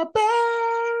 My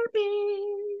bag.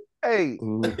 Hey,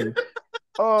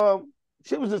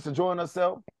 she was just enjoying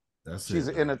herself. She's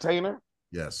an entertainer.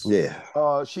 Yes.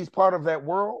 Yeah. She's part of that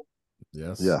world.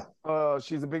 Yes. Yeah.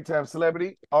 She's a big time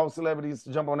celebrity. All celebrities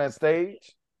jump on that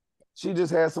stage. She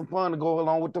just had some fun to go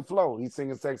along with the flow. He's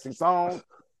singing sexy songs.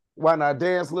 Why not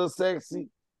dance a little sexy?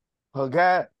 Her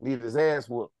guy needed his ass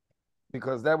whooped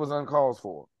because that was uncalled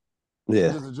for. Yeah.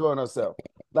 She's just enjoying herself.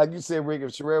 Like you said, Rick,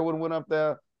 if Sherelle would have went up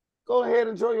there, go ahead,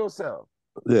 enjoy yourself.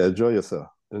 Yeah, enjoy yourself.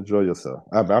 Enjoy yourself.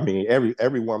 I mean,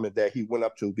 every woman that he went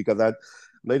up to, because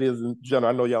ladies and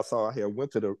gentlemen, I know y'all saw I had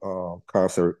went to the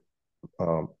concert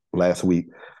last week,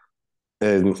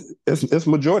 and it's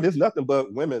majority. It's nothing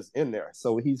but women's in there.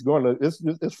 So he's going to.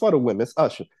 It's for the women. It's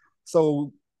Usher.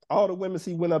 So all the women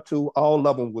he went up to, all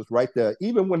of them was right there.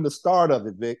 Even when the start of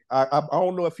it, Vic, I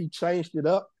don't know if he changed it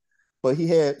up, but he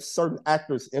had certain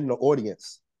actors in the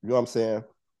audience. You know what I'm saying?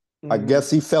 Mm-hmm. I guess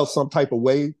he felt some type of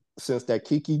way since that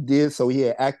Kiki did. So he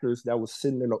had actors that was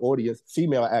sitting in the audience,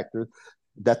 female actors,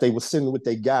 that they were sitting with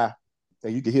their guy,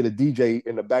 and you could hear the DJ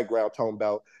in the background talking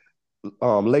about,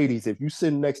 ladies, if you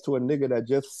sitting next to a nigga that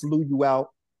just flew you out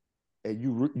and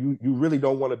you really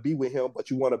don't want to be with him,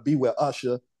 but you want to be with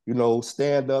Usher, you know,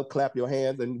 stand up, clap your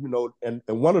hands, and you know, and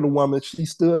one of the women, she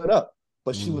stood up,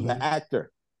 but she was an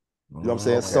actor. You know what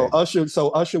I'm saying? Okay. So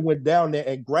Usher went down there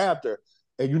and grabbed her,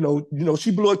 and you know,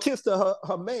 she blew a kiss to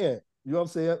her man. You know what I'm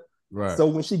saying? Right. So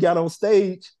when she got on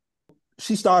stage,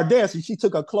 she started dancing. She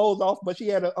took her clothes off, but she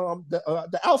had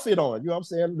the outfit on. You know what I'm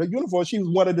saying? The uniform. She was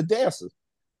one of the dancers.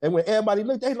 And when everybody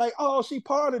looked, they like, oh, she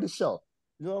part of the show.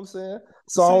 You know what I'm saying?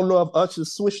 So I don't know if Usher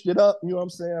switched it up. You know what I'm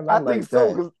saying? I think so,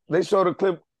 because they showed a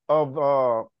clip of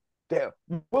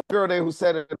what girl there who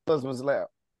sat at her husband's lap.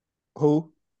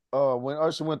 Who? When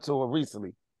Usher went to her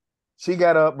recently. She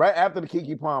got up right after the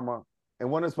Keke Palmer, and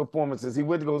one of his performances, he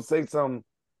went to go say something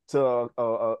to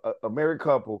a married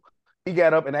couple. He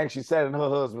got up and actually sat in her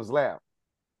husband's lap.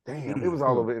 Damn, it was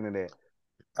all over the internet.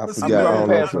 I forgot.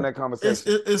 Pass on that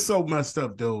conversation. It's so messed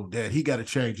up though that he got to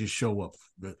change his show up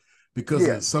because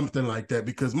of something like that.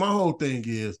 Because my whole thing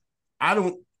is,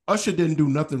 Usher didn't do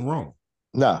nothing wrong.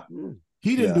 Nah.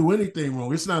 He didn't do anything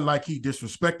wrong. It's not like he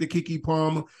disrespected Keke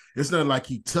Palmer. It's not like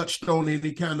he touched on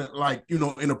any kind of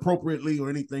inappropriately or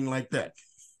anything like that.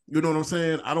 You know what I'm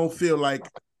saying? I don't feel like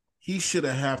he should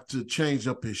have to change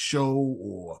up his show,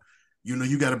 or, you know,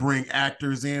 you got to bring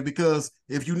actors in, because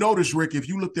if you notice, Rick, if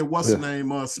you looked at what's her name,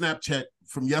 Snapchat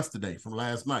from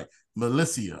last night,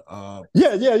 Melissa. Floyd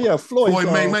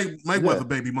Mayweather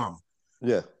baby mama.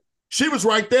 Yeah. She was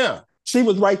right there. She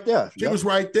was right there. She was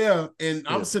right there. And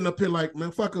I'm sitting up here like,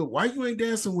 man, fucker, why you ain't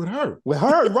dancing with her? With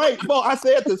her, right. Well, I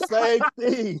said the same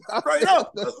thing. Right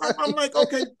up. I'm like,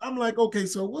 okay,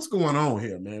 so what's going on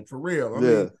here, man? For real. I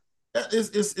mean,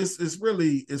 it's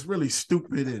really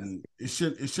stupid, and it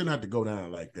shouldn't have to go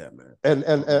down like that, man.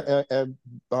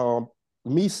 And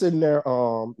me sitting there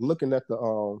looking at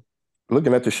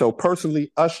the show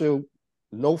personally, Usher,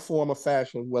 no form of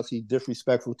fashion was he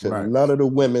disrespectful to none of the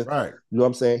women. Right. You know what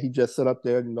I'm saying? He just sat up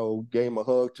there, you know, gave him a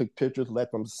hug, took pictures,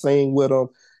 let them sing with him.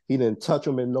 He didn't touch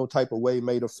them in no type of way,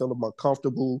 made her feel them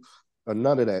uncomfortable, or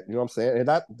none of that. You know what I'm saying? And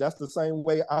that's the same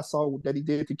way I saw that he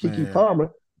did to Keke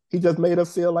Palmer. He just made her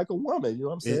feel like a woman. You know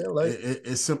what I'm saying?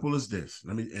 It's simple as this.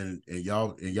 Let me and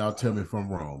y'all tell me if I'm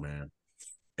wrong, man.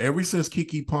 Ever since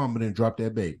Keke Palmer didn't drop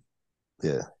that baby,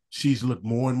 she's looked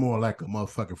more and more like a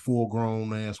motherfucking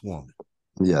full-grown ass woman.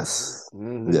 Yes.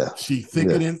 Mm-hmm. Yeah. She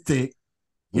thicker than thick,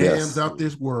 yams out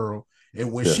this world.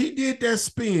 And when she did that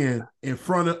spin in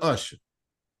front of Usher,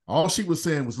 all she was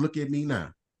saying was, "Look at me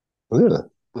now." Yeah.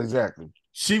 Exactly.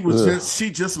 She was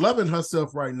just loving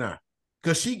herself right now,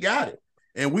 because she got it.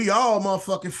 And we all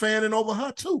motherfucking fanning over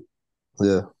her too.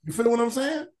 Yeah. You feel what I'm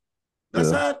saying?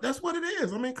 That's what it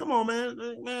is. I mean, come on,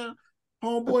 man.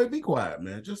 Homeboy, be quiet,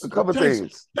 man. Just a couple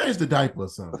things. Change the diaper or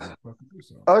something.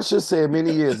 Usher said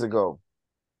many years ago,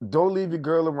 "Don't leave your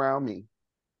girl around me.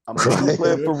 I'm gonna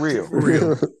play it for real." For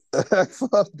real.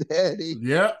 Fuck daddy.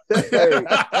 Yeah.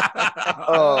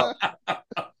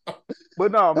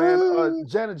 But no, man,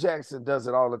 Janet Jackson does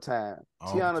it all the time.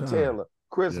 Tiana Taylor,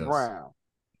 Chris Brown.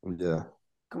 Yeah.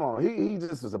 Come on, he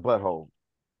just was a butthole.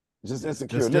 Just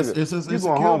insecure. You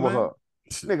going home with her.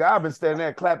 Nigga, I've been standing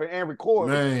there clapping and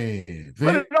recording. Man.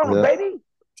 Put it on, baby.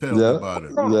 Tell me about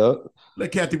it. Yeah.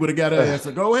 Let Kathy would have got her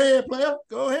answer. Go ahead, player.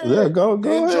 Go ahead. Yeah, go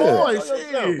Enjoy.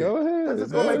 Ahead. Go ahead.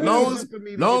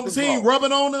 Long as he ain't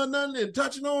rubbing on her nothing and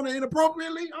touching on her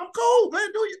inappropriately, I'm cool,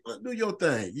 man. Do your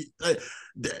thing.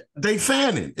 They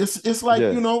fanning. It's like,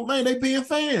 you know, man, they being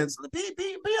fans. Be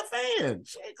a fan.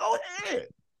 Shit, go ahead.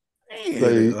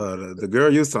 The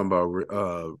girl you was talking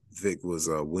about, Vic, was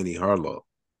Winnie Harlow.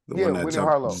 The Yeah, one that Winnie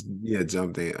Harlow.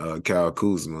 jumped in Kyle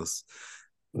Kuzma's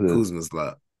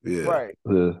lap. Yeah. Right.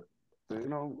 Yeah. You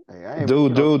know, hey, I ain't, you know,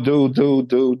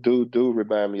 Dude,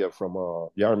 remind me of from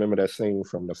y'all remember that scene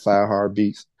from the Five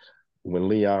Heartbeats when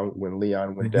Leon went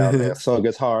down there and sung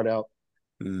his heart out.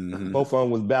 Mhm. Both of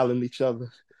them was battling each other.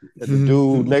 And the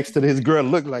dude next to his girl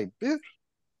looked like bitch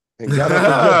and got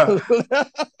up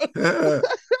and left.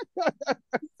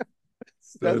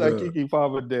 That's how Kiki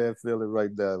Palmer dad feeling right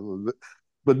now.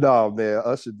 But no, man,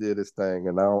 Usher did his thing,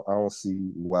 and I don't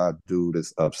see why dude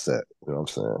is upset. You know what I'm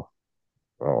saying?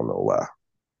 I don't know why.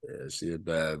 Yeah, she a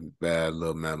bad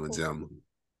little mama jamma.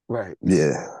 right.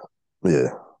 Yeah.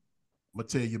 I'm gonna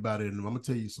tell you about it, and I'm gonna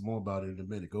tell you some more about it in a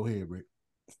minute. Go ahead, Rick.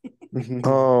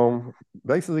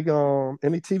 Basically,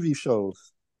 any TV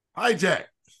shows. Hijack.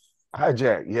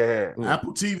 Yeah.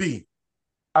 Apple TV.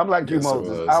 I'm like you, Yes, it Moses.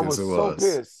 was. I Yes, was it so was.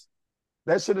 pissed.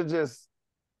 They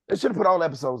should have put all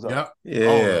episodes up. Yep. All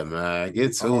Yeah, of man.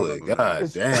 Get to All it. of them. God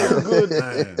It's damn. too good.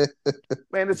 Man,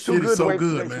 Man, it's shit too good is to so wait for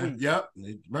good, next man. week. Yep.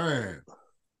 Man.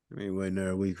 We ain't waiting there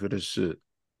a week for this shit.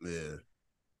 Yeah.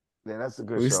 Yeah, that's a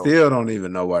good We show. still don't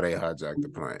even know why they hijacked the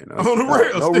plane. That's On the the-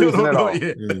 real, no still reason don't at know all.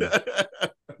 yet.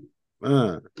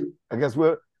 Man, I guess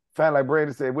we'll find, like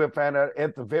Brandon said, we'll find out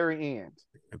at the very end.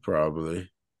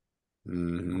 probably.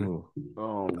 Hmm.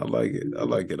 Um, I like it. I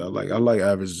like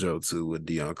Average Joe too with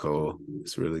Deion Cole.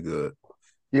 It's really good.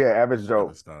 yeah, Average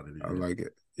Joe. I like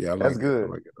it. Yeah, I That's like good. it. I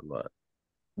like it a lot.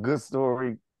 Good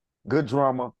story, good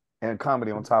drama, and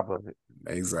comedy on top of it.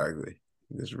 Exactly.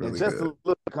 It's really and just good. a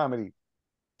little comedy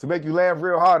to make you laugh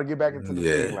real hard to get back into the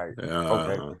thing. Yeah. Like, okay.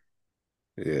 Uh-huh.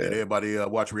 Did Yeah. everybody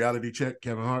watch Reality Check,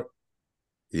 Kevin Hart?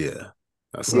 Yeah.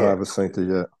 That's I all. haven't seen it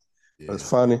yet. Yeah. That's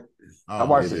funny. I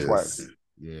watched it it twice. is.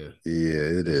 Yeah.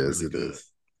 Yeah, it is. Really It good.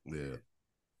 is. Yeah.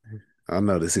 I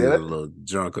noticed he Yeah, was a that- little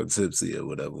drunk or tipsy or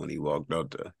whatever when he walked out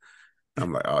there.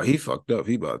 I'm like, oh, he fucked up.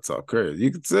 He about to talk crazy.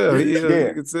 You could tell. Yeah.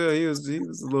 You could tell he was a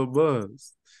little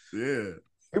buzzed. Yeah.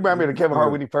 He reminded me of Kevin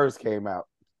Hart when he first came out.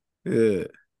 Yeah.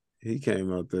 He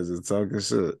came out there just talking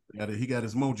shit. He got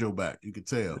his mojo back. You could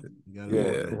tell. He got his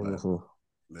Yeah. mojo back. Mhm.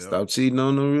 Yep. Stop cheating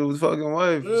on the real fucking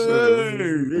wife.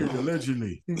 Hey,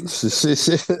 allegedly.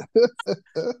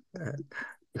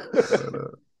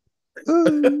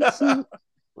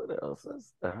 What else?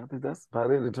 I think that's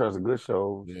about it in terms of good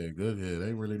shows. Yeah, good. Yeah, they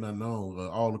ain't really nothing on.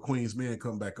 All the Queen's Men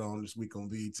come back on this week on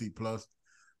BET Plus.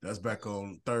 That's back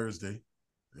on Thursday.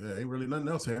 Yeah, ain't really nothing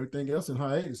else. Everything else in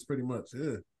hiatus, pretty much.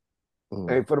 Yeah.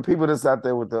 Hey, for the people that's out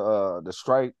there with the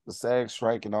strike, the SAG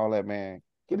strike, and all that, man,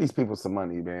 give these people some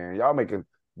money, man. Y'all making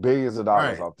billions of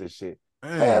dollars Right. off this shit.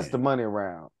 Man. Pass the money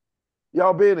around.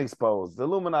 Y'all being exposed. The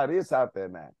Illuminati is out there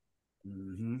now.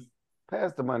 Mm-hmm.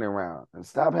 Pass the money around and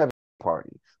stop having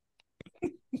parties.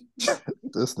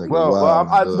 This nigga Well,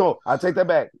 wild. no, I take that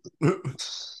back.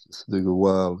 This nigga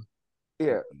wild.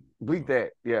 Yeah, bleep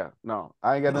that. Yeah, no,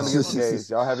 I ain't got nothing against gays.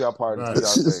 Y'all have y'all parties. Do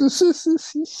y'all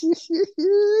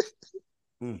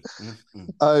thing.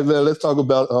 All right, man. Let's talk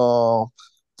about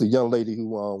the young lady who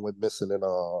went missing in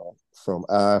from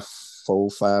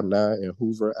I-459 in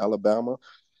Hoover, Alabama.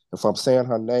 If I'm saying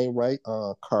her name right,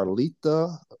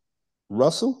 Carlita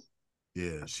Russell.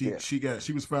 Yeah, she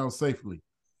was found safely.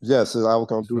 Yes, I was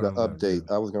gonna do the Found out, update.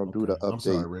 yeah. I was gonna do the update. I'm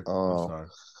sorry, Rick.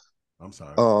 I'm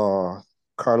sorry.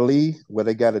 Carly, where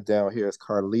they got it down here is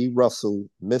Carly Russell,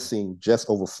 missing just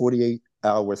over 48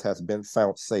 hours, has been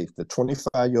found safe. The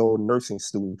 25-year-old nursing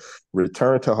student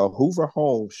returned to her Hoover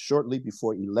home shortly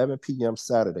before 11 p.m.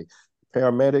 Saturday.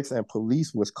 Paramedics and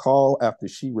police was called after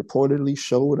she reportedly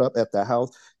showed up at the house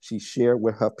she shared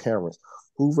with her parents.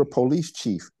 Hoover Police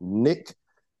Chief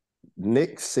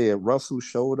Nick said Russell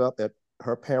showed up at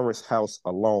her parents' house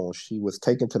alone. She was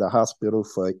taken to the hospital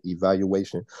for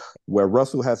evaluation. Where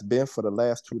Russell has been for the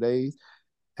last 2 days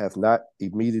has not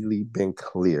immediately been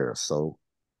clear. So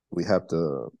we have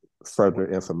to further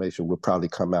information will probably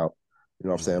come out. You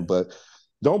know what I'm saying? But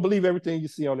don't believe everything you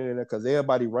see on the internet because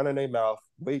everybody running their mouth.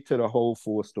 Wait till the whole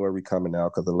full story coming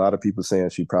out because a lot of people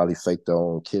saying she probably faked her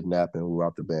own kidnapping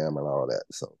throughout the bam and all that.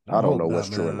 So I don't know what's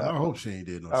true or not. I hope she ain't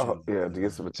did no shit. Yeah, to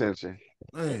get some attention.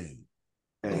 Man.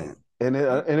 And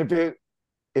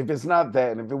if it's not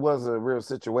that, and if it was a real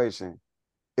situation,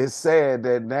 it's sad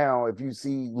that now if you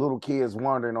see little kids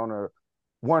wandering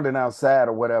outside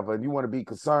or whatever, and you want to be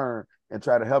concerned and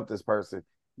try to help this person,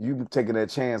 you taking that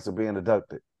chance of being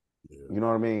abducted. Yeah. You know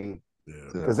what I mean? Yeah.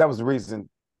 Because that was the reason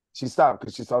she stopped,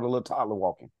 because she saw the little toddler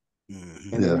walking.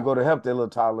 Mm-hmm. And then you go to help that little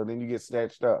toddler, then you get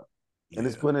snatched up. And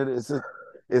it's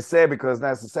sad because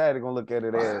now society gonna look at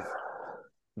it as,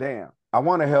 damn, I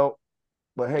want to help,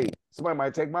 but hey, somebody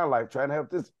might take my life trying to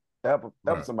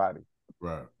help somebody.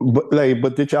 Right.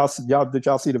 But did y'all see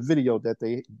the video that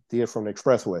they did from the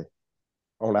expressway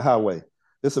on the highway?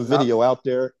 There's a video out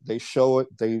there. They show it.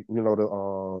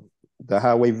 The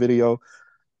highway video.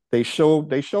 They show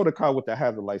the car with the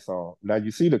hazard lights on. Now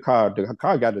you see the car. The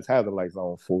car got its hazard lights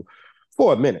on for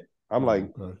a minute. I'm like,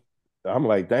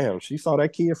 damn. She saw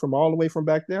that kid from all the way from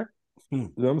back there. You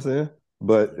know what I'm saying?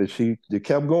 But she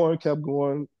kept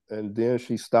going, and then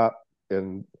she stopped,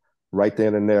 and right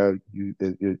then and there,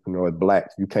 it's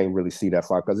black. You can't really see that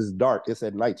far because it's dark. It's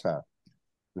at nighttime.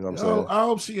 You know what I'm saying? I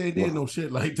hope she ain't did no shit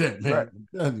like that, man.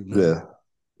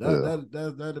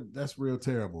 Right. That's real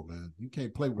terrible, man. You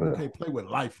can't play with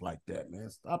life like that, man.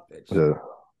 Stop that shit.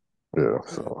 Yeah.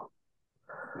 So,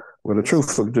 well, the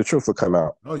truth will come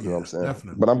out. Oh yeah, you know what I'm saying?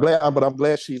 Definitely. But I'm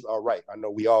glad she's all right. I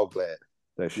know we all glad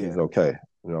that she's okay.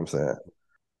 You know what I'm saying?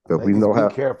 But we know be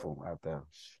careful out there.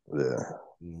 Yeah.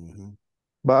 Mm-hmm.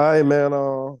 But all right, man.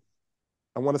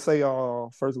 I want to say,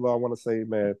 first of all,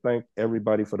 man, thank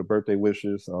everybody for the birthday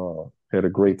wishes. Had a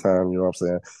great time. You know what I'm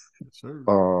saying?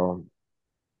 Sure.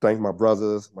 Thank my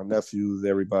brothers, my nephews,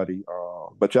 everybody.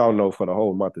 But y'all know for the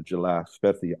whole month of July,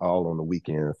 especially all on the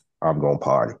weekends, I'm gonna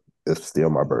party. It's still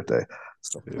my birthday.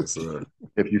 So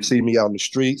if you see me out in the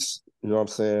streets, you know what I'm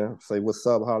saying? Say, what's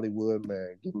up, Hollywood,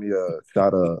 man? Give me a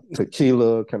shot of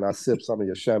tequila. Can I sip some of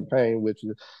your champagne with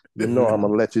you? You know I'm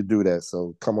gonna let you do that.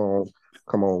 So come on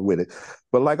with it.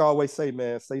 But like I always say,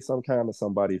 man, say something kind to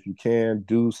somebody. If you can,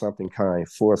 do something kind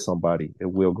for somebody.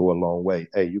 It will go a long way.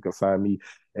 Hey, you can find me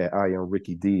at I am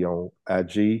Ricky D on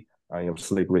IG. I am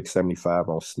Slick Rick 75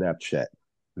 on Snapchat.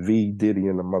 V Diddy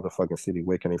in the motherfucking city.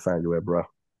 Where can they find you at, bro?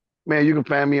 Man, you can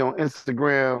find me on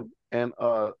Instagram and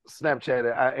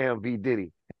Snapchat at I am V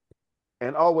Diddy.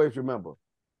 And always remember,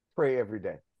 pray every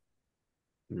day.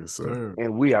 Yes, sir.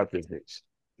 And we out this bitch.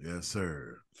 Yes,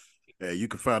 sir. You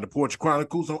can find the Porch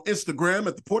Chronicles on Instagram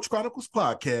at the Porch Chronicles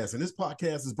Podcast. And this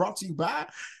podcast is brought to you by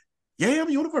Yam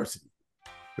University.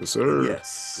 Yes, sir.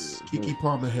 Yes. Keke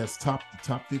Palmer has topped the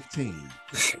top 15.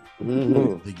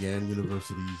 The Yam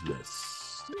University's list.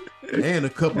 And a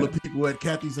couple of people at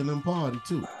Kathy's and them party,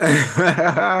 too. Hey,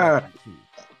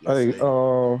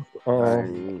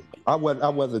 I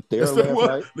wasn't there last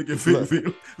night. Look at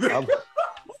Phil.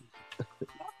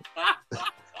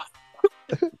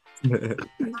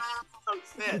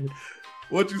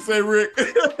 What you say, Rick?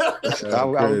 I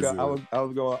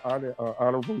was going to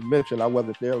honorable mention. I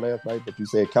wasn't there last night, but you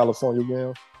said California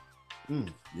Yam.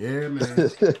 Yeah, man.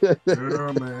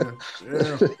 Yeah, man.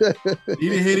 Yeah. He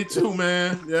done hit it too,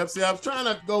 man. Yeah, see, I was trying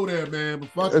not to go there, man, but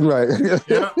fuck it. Right.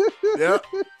 Yeah.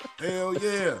 Hell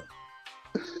yeah.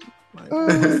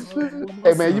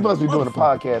 Hey, man, you must be doing a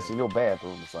podcast in your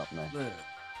bathroom or something, man.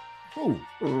 Who?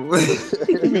 You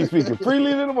be speaking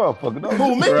freely to the motherfucker. No?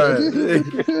 Who, me? Right.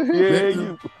 Yeah,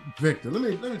 you. Victor, let me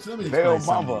explain Bell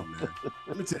something Mama. to you, man.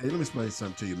 Let me explain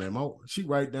something to you, man. She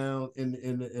right down in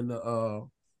the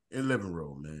living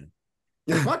room, man.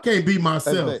 If I can't be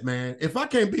myself, man. If I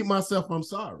can't be myself, I'm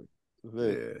sorry.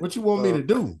 Vic, what you want me to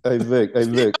do? Hey Vic.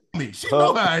 She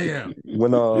know how I am.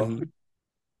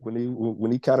 When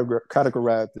he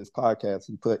categorized this podcast,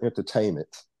 he put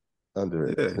entertainment under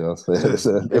it. You know what I'm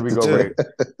saying? There we go, Rick.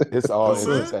 It's all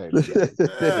entertainment.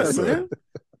 Yeah, man.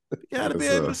 You gotta be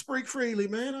able to speak freely,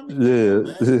 man. I mean, yeah.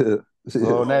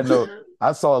 On that note,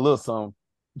 I saw a little something.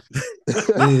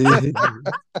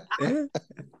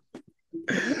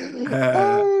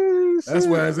 That's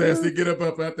why his ass to get up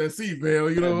out that seat, Bill.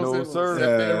 You know what I'm saying? Sir.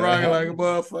 Sat there rocking like a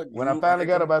motherfucker. When I finally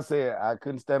got up, I said I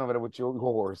couldn't stand over there with your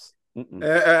horse. I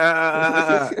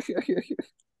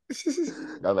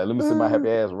was like, let me sit my happy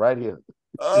ass right here.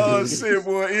 Oh shit,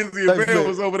 boy! Izzy and Bill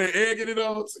was over there egging it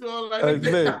on. Hey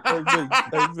Vic,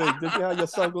 did you have your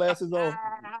sunglasses on?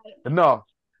 No.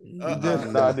 No,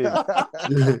 I didn't.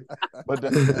 But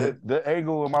the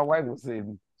angle where my wife was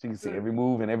sitting, she could see every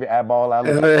move and every eyeball I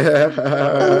looked at.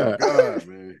 Oh God,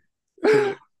 man.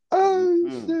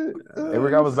 Oh shit.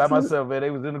 Every guy was by myself, man. They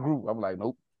was in the group. I'm like,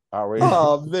 nope. Already.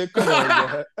 Oh, Vic, come on,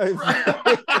 man.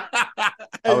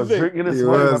 I was drinking and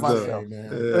sweating by myself.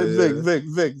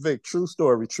 Vic. True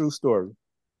story.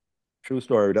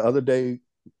 The other day,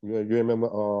 you remember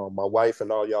my wife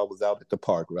and all y'all was out at the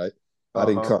park, right? I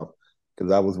didn't come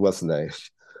because I was what's the name?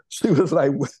 She was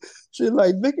like,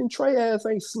 Vic and Trey ass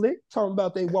ain't slick, talking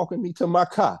about they walking me to my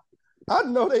car. I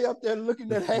know they up there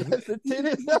looking at ass and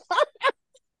titties.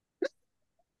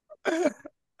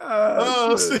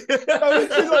 Shit.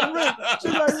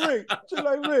 She's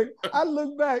like Rick. I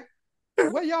look back.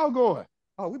 Where y'all going?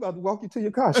 Oh, we about to walk you to your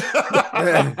car.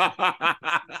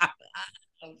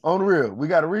 On the real, we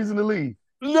got a reason to leave.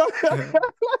 No.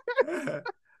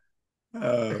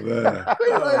 Oh man.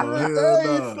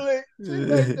 She's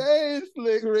like, dang,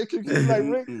 Slick Rick. She's like,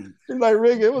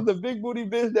 Rick, it was a big booty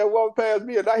bitch that walked past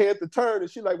me and I had to turn.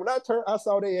 And she's like, when I turned, I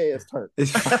saw their ass turn.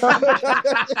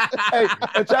 Hey,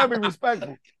 and try to be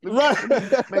respectful.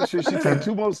 Right. Make sure she take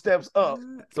 2 more steps up.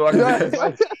 So I can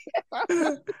like,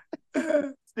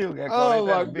 still got caught. Oh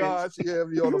my God, she had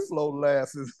me on the floor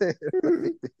laughing.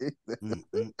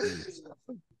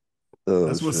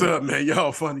 That's what's up, man.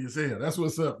 Y'all funny as hell. That's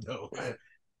what's up, though, man.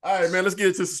 All right, man. Let's get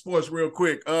into some sports real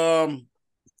quick.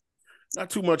 Not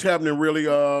too much happening, really.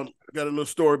 Got a little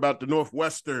story about the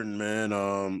Northwestern, man.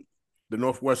 The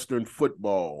Northwestern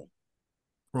football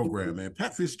program, man.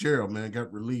 Pat Fitzgerald, man,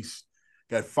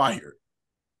 got fired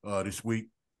this week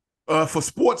for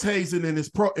sports hazing in his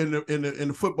in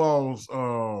the football's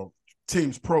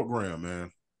team's program,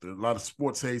 man. There's a lot of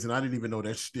sports hazing. I didn't even know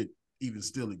that shit even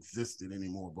still existed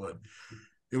anymore, but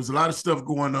there was a lot of stuff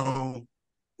going on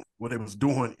where they was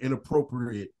doing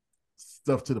inappropriate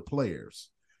stuff to the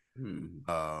players,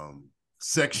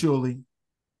 sexually,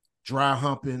 dry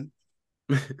humping,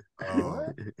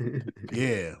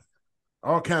 yeah,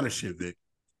 all kind of shit, Vic.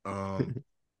 And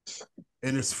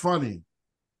it's funny.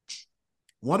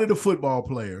 One of the football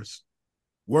players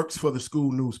works for the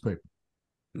school newspaper,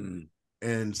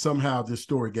 and somehow this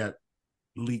story got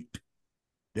leaked.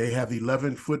 They have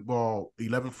 11 football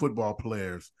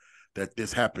players that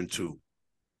this happened to.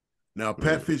 Now,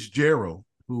 Pat Fitzgerald,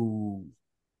 who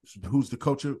was the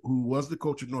coach of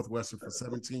Northwestern for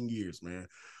 17 years, man,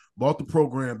 brought the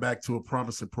program back to a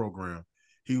promising program.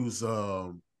 He was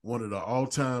one of the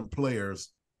all-time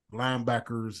players,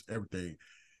 linebackers, everything.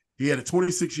 He had a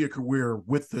 26-year career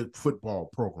with the football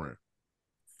program,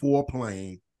 4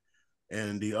 playing,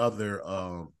 and the other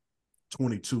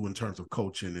 22 in terms of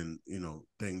coaching and,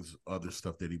 other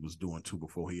stuff that he was doing too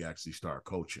before he actually started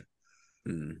coaching.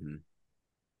 Mm-hmm.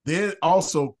 Then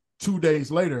also 2 days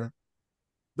later,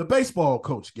 the baseball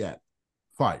coach got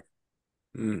fired.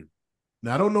 Now,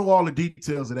 I don't know all the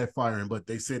details of that firing, but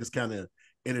they said it's kind of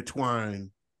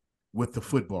intertwined with the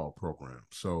football program.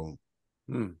 So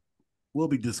we'll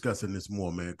be discussing this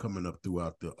more, man, coming up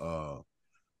throughout the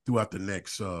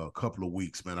next couple of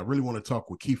weeks, man. I really want to talk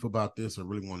with Keith about this. I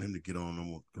really want him to get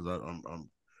on because I'm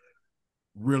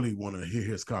really want to hear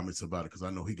his comments about it because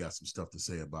I know he got some stuff to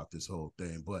say about this whole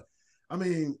thing. But I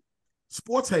mean,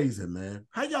 sports hazing, man.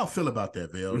 How y'all feel about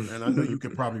that, Vale? And I know you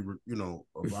could probably,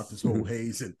 about this whole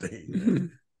hazing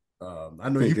thing. I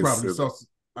know you probably saw.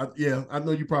 I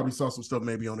know you probably saw some stuff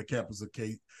maybe on the campus of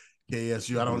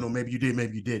KSU. I don't know. Maybe you did,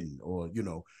 maybe you didn't, or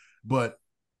but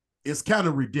it's kind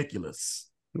of ridiculous.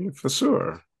 For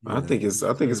sure. Yeah, I think it's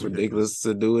ridiculous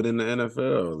to do it in the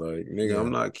NFL. Like, nigga,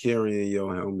 I'm not carrying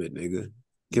your helmet, nigga.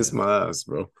 Kiss my ass,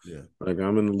 bro. Yeah. Like,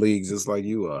 I'm in the league just like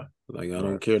you are. Like, I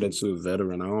don't care that you're a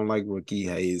veteran. I don't like rookie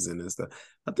hazing and stuff.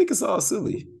 I think it's all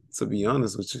silly, to be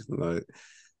honest with you. Like,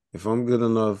 if I'm good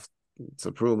enough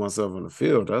to prove myself on the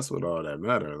field, that's what all that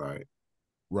matter. Like,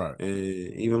 right. And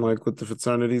even like with the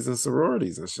fraternities and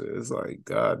sororities and shit, it's like,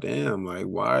 goddamn, like,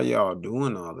 why are y'all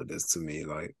doing all of this to me?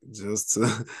 Like, just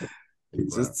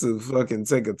to fucking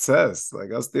take a test.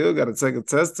 Like, I still got to take a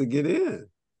test to get in.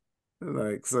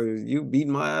 Like, so you beat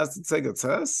my ass to take a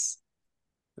test?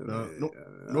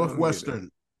 Northwestern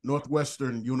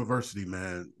University,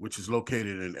 man, which is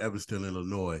located in Evanston,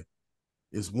 Illinois,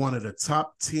 is one of the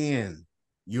top 10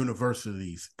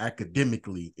 universities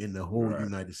academically in the whole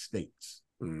United States.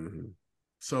 Mm-hmm.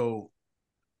 So,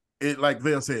 it, like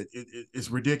Vale said,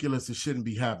 it's ridiculous. It shouldn't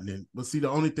be happening. But see, the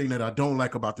only thing that I don't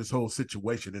like about this whole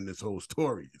situation and this whole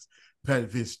story is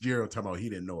Pat Fitzgerald talking about he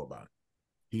didn't know about it.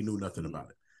 He knew nothing about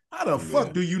it. How the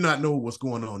fuck do you not know what's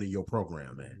going on in your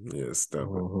program, man? Yeah, stuff.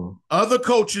 Other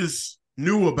coaches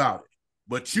knew about it,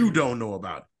 but you don't know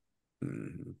about it.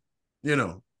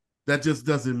 Mm-hmm. That just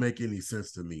doesn't make any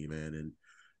sense to me, man. And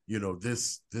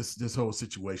this whole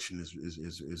situation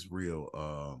is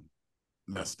real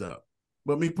messed up.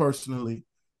 But me personally,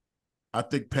 I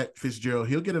think Pat Fitzgerald,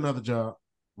 he'll get another job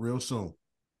real soon.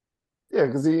 Yeah,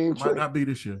 because he ain't might not be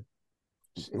this year.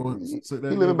 He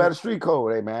living by the street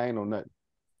code. Hey man, I ain't know nothing.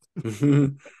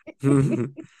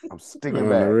 I'm sticking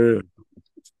back. On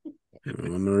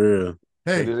the real.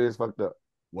 Hey, but it is fucked up.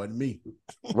 Wasn't me.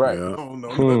 Right. I don't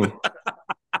know nothing.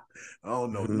 I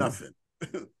don't know nothing.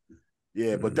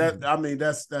 Yeah, but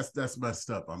that's messed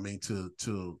up. I mean, to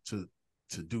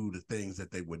do the things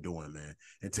that they were doing, man,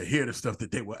 and to hear the stuff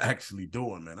that they were actually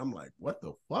doing, man. I'm like, what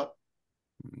the fuck?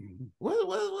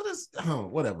 What is? Oh,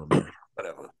 whatever, man.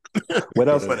 Whatever. What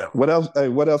else? Hey,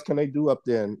 what else can they do up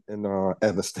there in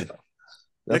Evanston?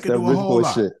 That's can that do a rich whole boy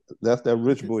lot. shit. That's that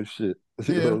rich boy shit.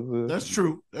 You Yeah, know what I'm saying? that's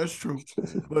true. That's true.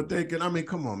 But they can. I mean,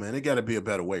 come on, man. It got to be a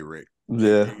better way, Rick.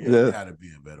 Yeah, It yeah. got to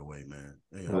be a better way, man.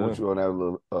 Yeah. I'm with you on that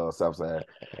little South Side.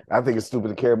 I think it's stupid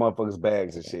to carry motherfuckers'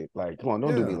 bags and shit. Like, come on,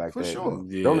 don't do me like for that. sure.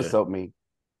 Yeah. Don't insult me.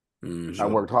 Mhm. I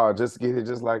worked hard just to get here,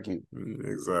 just like you.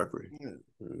 Exactly.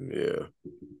 Yeah.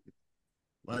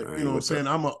 Like, I you ain't know what I'm with saying?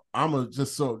 I'm a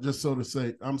just so to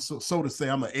say, I'm so to say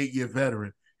I'm an 8-year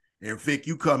veteran. And Vic,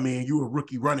 you come in, you a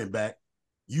rookie running back,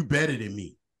 you better than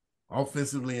me.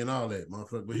 Offensively and all that,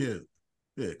 motherfucker. But here,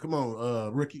 come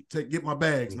on, Ricky, get my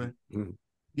bags, man.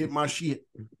 Get my shit.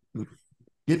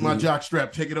 Get my jock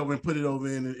strap, take it over and put it over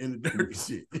in the dirty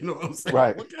shit. You know what I'm saying?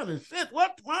 Right. What kind of shit?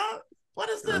 What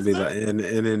is I'll this? be Man? like, and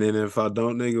if I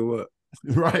don't, nigga, what?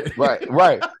 Right.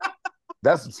 Right.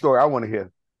 That's the story I want to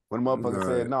hear. When the motherfucker Right.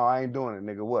 said, no, I ain't doing it,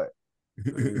 nigga, what?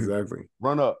 Exactly.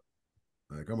 Run up.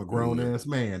 Like, I'm a grown ass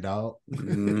man, dog.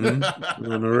 Mm-hmm.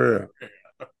 On the real.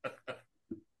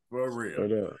 For real.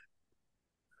 Straight up.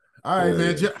 All right,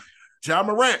 man. Yeah. Ja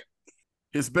Morant,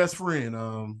 his best friend,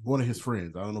 one of his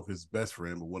friends, I don't know if his best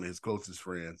friend, but one of his closest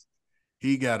friends,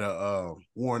 he got a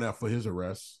warrant out for his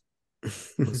arrest.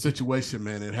 The situation,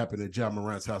 man, it happened at Ja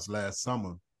Morant's house last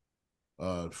summer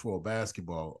for a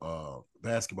basketball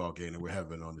game that we're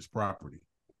having on this property.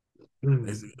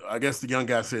 I guess the young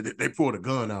guy said that they pulled a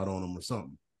gun out on him or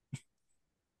something.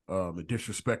 It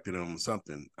disrespected him or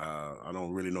something. I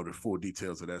don't really know the full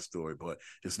details of that story, but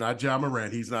it's not Ja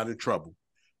Morant. He's not in trouble.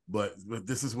 But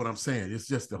this is what I'm saying. It's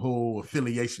just the whole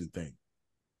affiliation thing.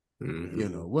 Mm-hmm. You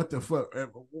know, what the fuck?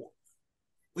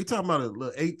 We talking about a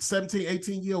little 17,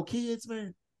 18-year-old kids,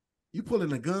 man. You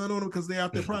pulling a gun on them because they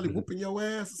out there probably whooping your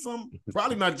ass or something?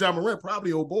 Probably not Ja Morant,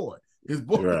 probably old boy. His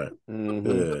boy. Right. Mm-hmm.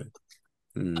 Yeah.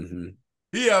 Mm-hmm.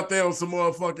 He out there on some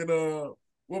motherfucking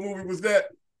what movie was that?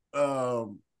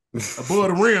 Above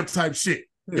the rim type shit.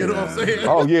 You know what I'm saying?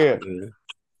 Oh, yeah. Yeah.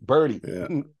 Birdie. Yeah.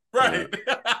 Right.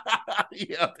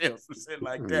 He out there on some shit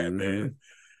like that, man.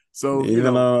 So, Even you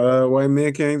know, White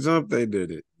Men Can't Jump, they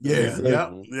did it. yeah.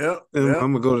 I'm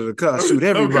gonna go to the car, shoot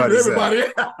everybody's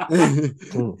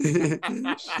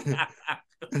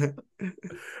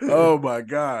Oh my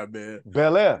God, man.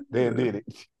 Bel Air, they did it.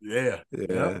 Yeah.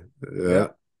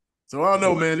 So I don't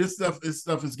know, man. This stuff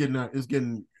is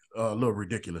getting a little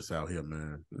ridiculous out here,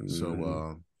 man.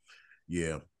 So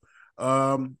yeah.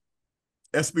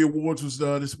 ESPY Awards was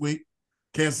this week.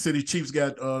 Kansas City Chiefs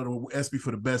got the ESPY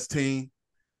for the best team.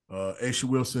 Aisha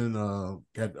Wilson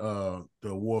got the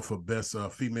award for best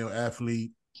female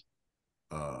athlete.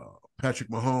 Patrick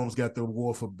Mahomes got the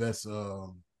award for best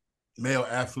male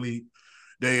athlete.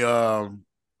 They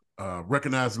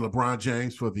recognized LeBron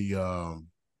James for the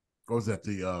what was that,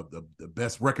 the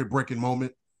best record-breaking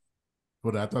moment.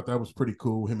 But I thought that was pretty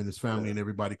cool. Him and his family and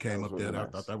everybody came up there. Nice. I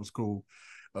thought that was cool.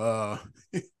 I'm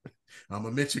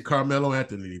gonna mention Carmelo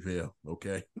Anthonyville,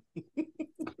 okay?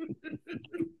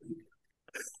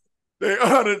 They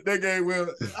honored that game. Well,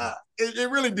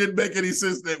 it really didn't make any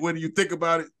sense that when you think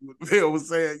about it, what Phil was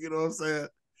saying, you know what I'm saying?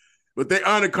 But they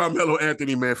honored Carmelo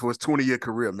Anthony, man, for his 20-year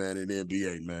career, man, in the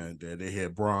NBA, man. They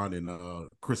had Bron and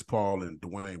Chris Paul and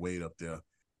Dwayne Wade up there,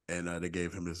 and they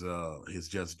gave him his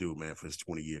just due, man, for his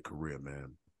 20-year career,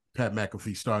 man. Pat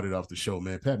McAfee started off the show,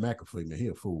 man. Pat McAfee, man, he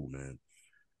a fool, man.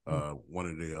 One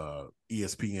of the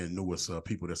ESPN newest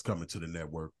people that's coming to the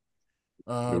network.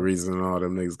 The reason all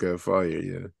them niggas got fired,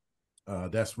 yeah.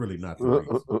 That's really not the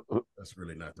reason. That's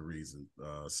really not the reason.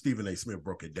 Stephen A. Smith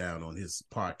broke it down on his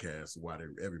podcast why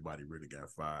everybody really got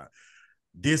fired.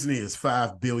 Disney is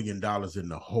 $5 billion in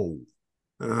the hole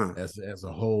as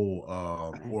a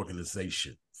whole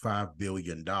organization. $5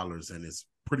 billion, and it's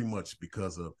pretty much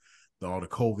because of all the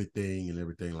COVID thing and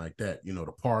everything like that. You know,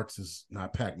 the parks is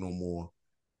not packed no more,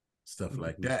 stuff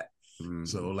like that. Mm-hmm.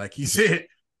 So, like he said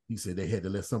they had to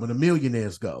let some of the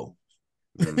millionaires go.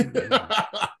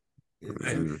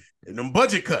 And them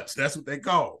budget cuts, that's what they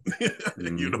call.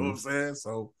 You know what I'm saying?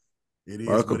 So it is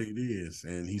what it is.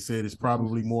 And he said it's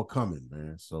probably more coming,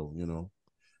 man. So, you know,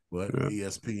 but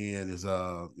ESPN is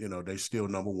they still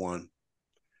number one.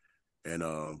 And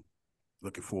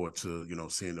looking forward to,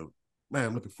 seeing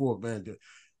I'm looking forward, man.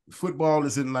 Football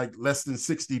is in like less than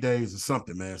 60 days or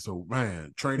something, man. So,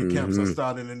 man, training camps are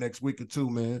starting the next week or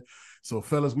two, man. So,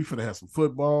 fellas, we finna have some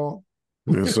football.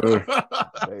 Yes, sir.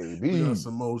 We got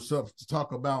some more stuff to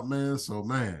talk about, man. So,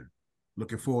 man,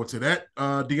 looking forward to that.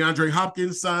 DeAndre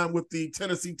Hopkins signed with the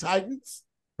Tennessee Titans.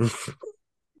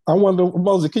 I wonder,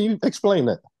 Moses, can you explain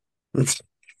that?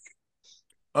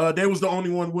 They was the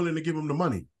only one willing to give him the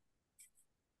money.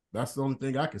 That's the only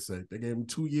thing I can say. They gave him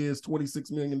 2 years,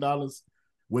 $26 million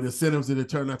with incentives that it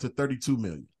turned out to $32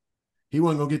 million. He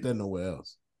wasn't gonna get that nowhere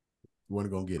else. He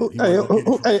wasn't gonna get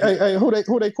it.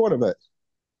 Who they quarterback?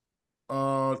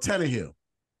 Tannehill,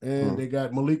 and they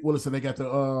got Malik Willis, and they got the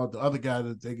other guy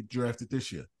that they drafted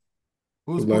this year.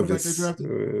 Who's the quarterback they drafted?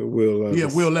 Will Levis. Yeah,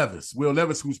 Will Levis. Will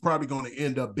Levis, who's probably going to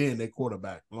end up being their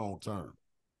quarterback long term.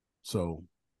 So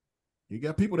you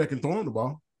got people that can throw him the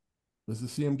ball. Let's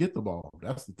just see him get the ball.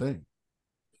 That's the thing.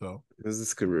 So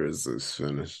his career is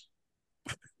finished.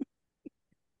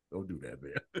 Don't do that,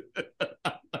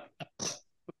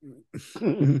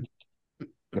 man.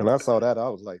 When I saw that, I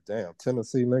was like, "Damn,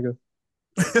 Tennessee, nigga,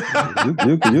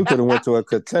 you could have went to a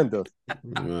contender." Yeah.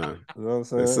 You know what I'm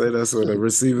saying? They say that's where the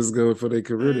receivers go for their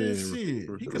career. Shit.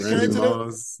 You could have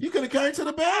came to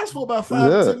the Bears for about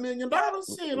 $5 to $10 million.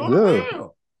 Shit, on the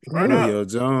field. Julio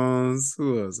Jones.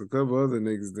 Who else? A couple other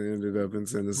niggas that ended up in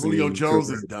Tennessee. Julio Jones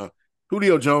is done.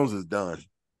 Julio Jones is done.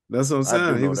 That's what I'm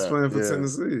saying. He was playing for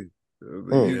Tennessee.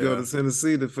 You go to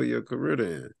Tennessee for your career to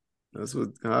end. That's what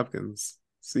Hopkins.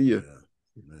 See ya.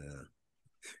 Yeah.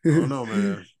 I don't know,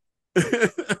 man.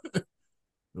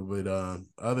 But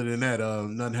other than that,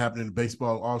 nothing happened in the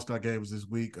baseball All-Star games this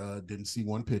week. Didn't see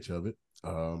one pitch of it.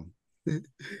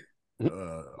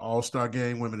 All-Star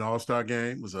game, women All-Star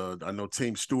game was I know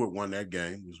Team Stewart won that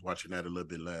game. Was watching that a little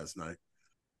bit last night.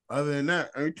 Other than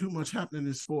that, ain't too much happening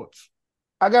in sports.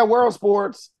 I got world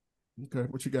sports. Okay,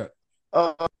 what you got?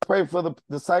 Pray for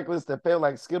the cyclists that feel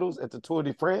like Skittles at the Tour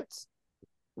de France.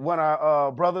 One of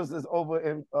our brothers is over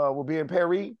and will be in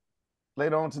Paris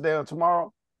later on today or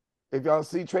tomorrow. If y'all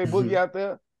see Trey Boogie out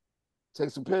there, take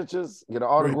some pictures, get an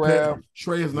autograph.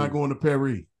 Trey is not going to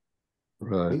Paris.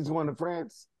 Right. He's going to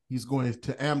France. He's going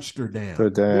to Amsterdam.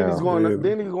 Then he's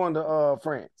going to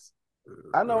France.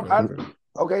 I know.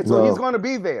 Okay, so he's going to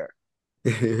be there.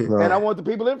 And I want the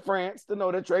people in France to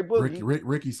know that Trey Boogie.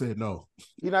 Ricky said no.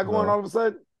 You're not going all of a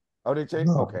sudden? Oh, they changed?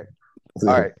 No. Okay. All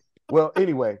right. Well,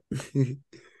 anyway,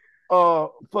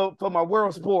 for my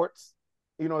world sports,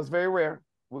 it's very rare.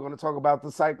 We're going to talk about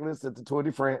the cyclists at the Tour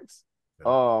de France.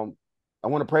 I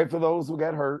want to pray for those who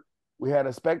got hurt. We had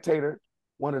a spectator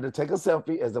wanted to take a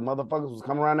selfie as the motherfuckers was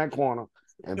coming around that corner,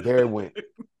 and there it went.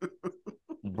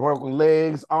 Broken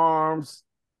legs, arms.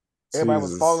 Everybody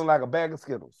was falling like a bag of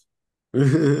Skittles.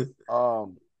 But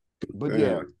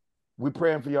yeah, we're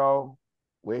praying for y'all.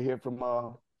 We're here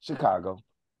from Chicago,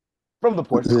 from the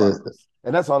Porch Chronicles.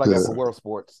 And that's all I got for world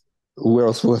sports.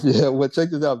 World sports, yeah. Well, check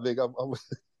this out, Vic.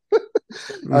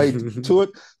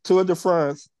 Tour de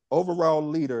France overall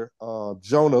leader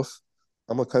Jonas,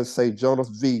 I'm gonna say Jonas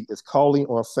V, is calling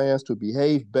on fans to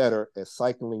behave better at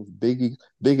cycling's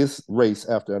biggest race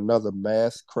after another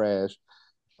mass crash.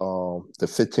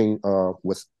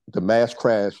 Was the mass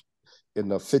crash in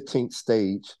the 15th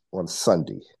stage on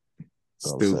Sunday.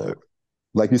 Stupid.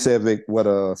 Like you said, Vic, what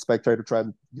a spectator tried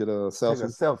to get a selfie. Take a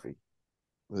selfie.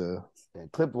 Yeah.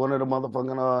 And clipped one of the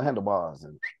motherfucking handlebars,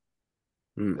 and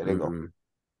there they go.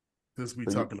 Since we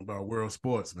talking about world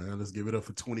sports, man, let's give it up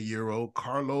for 20-year-old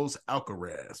Carlos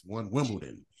Alcaraz, won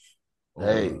Wimbledon.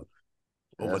 Over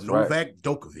Novak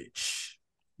Djokovic.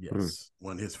 Yes,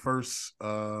 won his first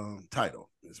title,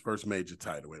 his first major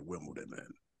title at Wimbledon,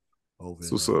 man. Over in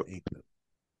England.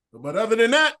 But other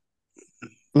than that,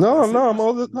 I'm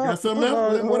older. Got something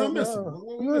else? What I'm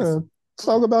missing?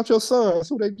 Talk about your sons,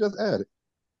 who they just added.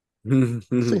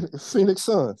 Phoenix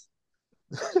Suns.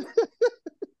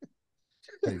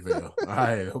 Hey, Val. All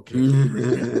right, okay.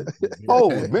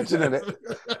 Mentioning it.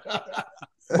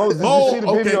 Moses, did you see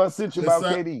the video I sent you about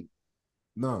KD?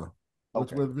 No.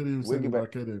 What video you sent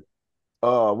about KD?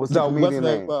 What's the comedian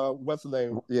name? What's the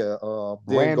name? Yeah.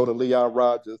 Then go to Leon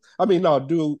Rogers. I mean, no,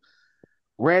 dude.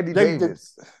 Randy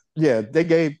Davis. They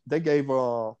gave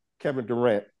Kevin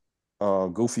Durant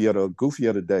goofy of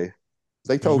the day.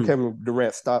 They told Kevin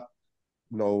Durant stop,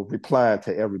 replying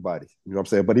to everybody. You know what I'm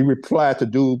saying? But he replied to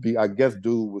dude. I guess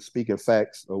dude was speaking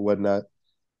facts or whatnot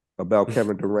about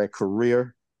Kevin Durant's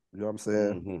career. You know what I'm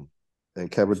saying?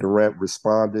 And Kevin Durant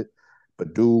responded.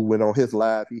 But dude went on his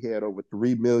live. He had over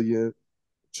 2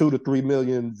 to 3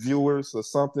 million viewers or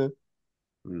something.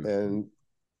 And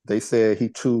they said he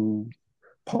told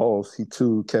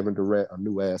Kevin Durant a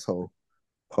new asshole.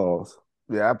 Pause.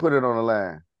 Yeah, I put it on the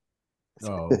line.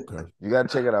 Oh, okay. You got to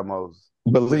check it out, Moses.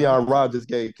 But Leon Rogers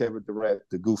gave Kevin Durant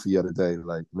the goofy other day.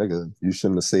 Like, nigga, you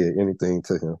shouldn't have said anything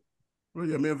to him. Well,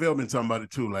 yeah, man, Vail been talking about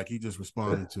it too. Like, he just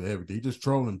responded to everything. He just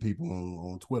trolling people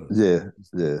on Twitter. Yeah.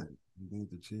 You need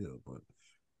to chill, but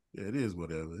yeah, it is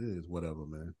whatever. It is whatever,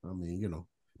 man. I mean,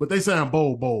 but they sound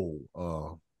bold to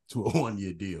a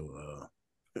 1-year deal.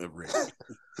 Is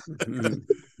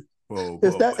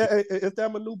that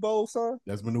Manu Bowl, son?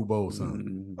 That's Manu Bowl,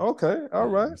 son. Okay, all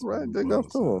right. They go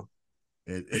to him.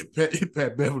 And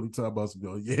Pat Beverly talking about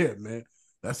some, yeah, man.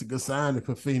 That's a good sign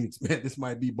for Phoenix, man. This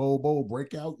might be Bowl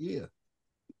breakout. Yeah.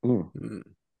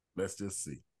 Let's just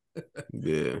see.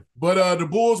 Yeah. But the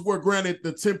Bulls were granted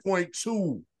the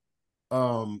 10.2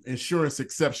 insurance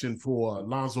exception for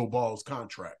Lonzo Ball's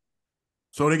contract.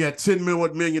 So they got $10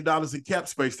 million in cap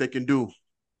space they can do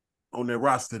on their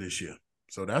roster this year.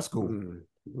 So that's cool. Yeah.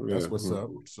 That's what's up.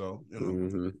 So,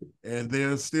 and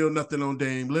there's still nothing on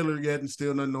Dame Lillard yet and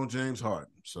still nothing on James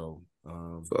Harden. So,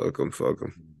 fuck him.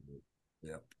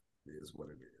 Yep. It is what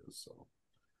it is. So,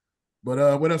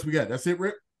 but what else we got? That's it,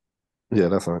 Rick? Yeah,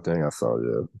 that's the only thing I saw,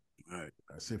 yeah. All right.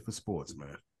 That's it for sports,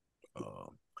 man.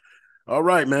 All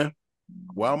right, man.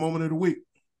 Wild moment of the week.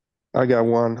 I got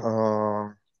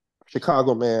one.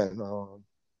 Chicago man.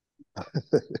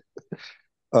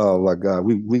 Oh my God,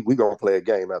 we gonna play a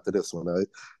game after this one.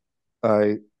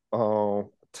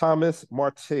 Thomas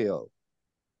Martell,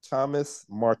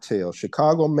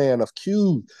 Chicago man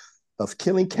accused of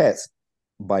killing cats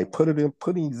by putting them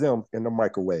in the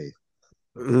microwave.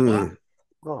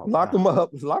 Lock them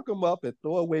up, and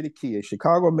throw away the key. A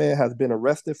Chicago man has been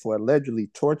arrested for allegedly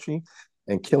torturing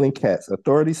and killing cats.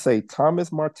 Authorities say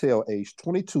Thomas Martell, age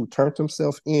 22, turned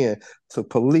himself in to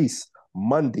police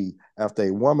Monday after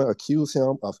a woman accused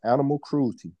him of animal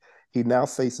cruelty. He now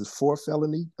faces 4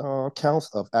 felony counts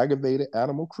of aggravated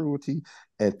animal cruelty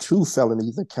and 2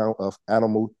 felonies account of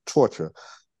animal torture.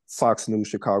 Fox News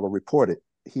Chicago reported.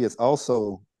 He is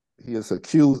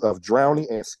accused of drowning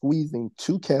and squeezing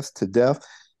 2 cats to death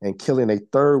and killing a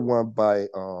third one by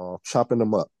chopping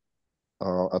them up,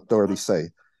 authorities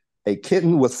say. A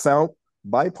kitten was found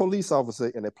by a police officer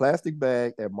in a plastic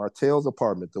bag at Martell's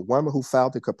apartment. The woman who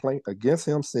filed the complaint against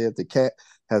him said the cat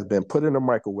has been put in a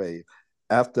microwave.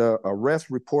 After arrest,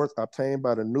 reports obtained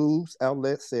by the news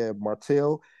outlet said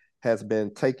Martell has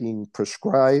been taking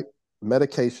prescribed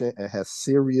medication and has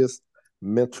serious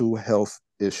mental health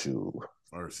issues.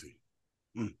 Mercy.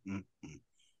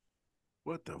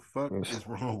 What the fuck is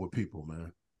wrong with people,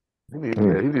 man? He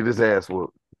need his ass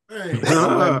whooped. Hey,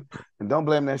 and don't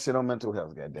blame that shit on mental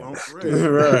health, goddamn.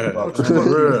 Right.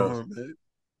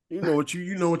 You know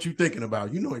what you're thinking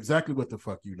about. You know exactly what the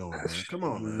fuck you doing, man. Come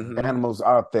on, man. Animals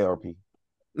are therapy.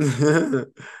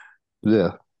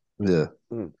 Yeah.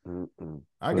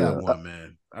 I got one,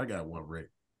 man. I got one, Rick.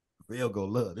 They'll go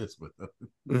love this with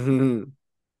them.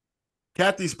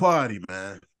 Kathy's party,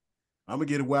 man. I'm gonna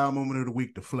get a wild moment of the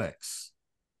week to Flex.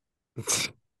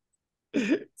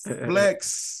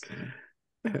 Flex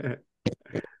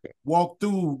walked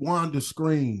through Wanda's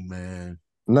screen, man.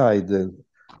 No, he didn't.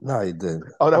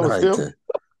 Oh, that was him?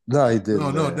 No, he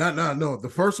didn't. No. The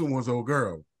first one was old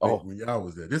girl. Oh, when y'all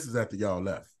was there. This is after y'all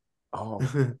left. Oh,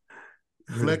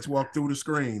 Flex walked through the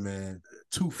screen, man.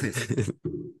 250.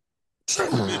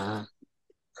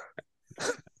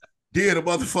 Did a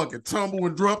motherfucking tumble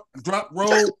and drop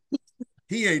roll.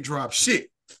 He ain't dropped shit.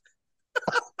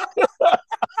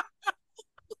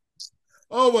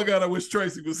 Oh my God, I wish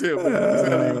Tracy was here.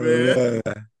 Man.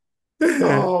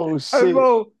 Oh shit. Hey,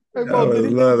 Mo,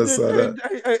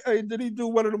 did he do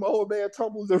one of them old man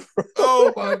tumbles in front?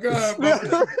 Oh my God.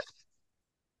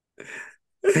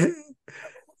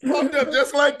 Pumped up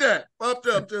just like that. Pumped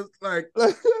up just like,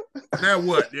 now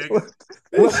what, nigga?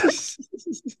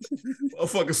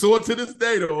 Motherfucker sore to this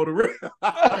day, though. On the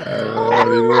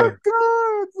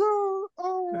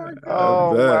Oh my God.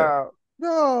 Oh wow.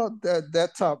 No,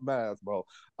 that top mask, bro.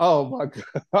 Oh my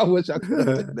God. I wish I could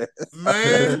have done that.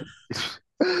 Man.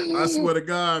 I swear to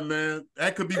God, man.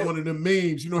 That could be one of them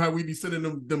memes. You know how we be sending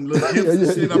them little gifts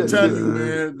and shit? I'm telling you,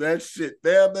 man. That shit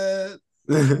there, man.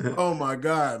 Oh my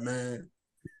God, man.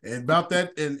 And about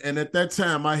that, and at that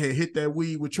time, I had hit that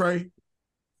weed with Trey.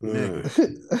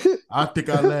 Nigga, I think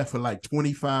I laughed for like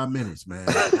 25 minutes, man.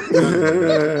 I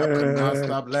could not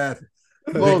stop laughing.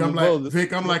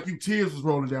 Vic, I'm like, you tears was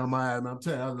rolling down my eye, man. I'm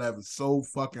telling you, I was laughing so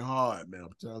fucking hard, man. I'm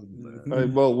telling you, man. Hey,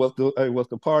 Bo, what's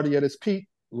the party at its peak?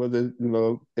 Was it,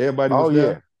 everybody was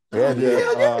there? Yeah,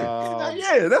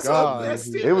 that's God.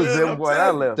 It was them boy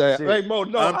I left. Hey, Mo,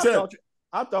 no,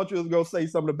 I thought you was gonna say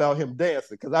something about him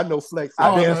dancing because I know Flex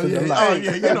dancing a lot. Oh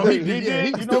yeah, you know he did.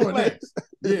 He was doing that.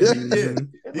 Yeah, he did.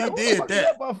 He did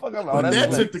that. But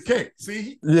that took the cake.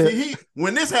 See,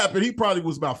 when this happened, he probably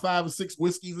was about 5 or 6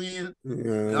 whiskeys in.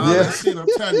 That shit, I'm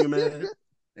telling you, man.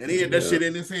 And he had that shit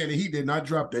in his hand, and he did not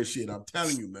drop that shit. I'm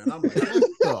telling you, man. I'm like, what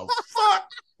the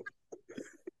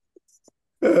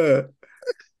fuck?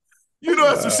 You know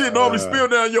that's some shit normally spill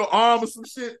down your arm or some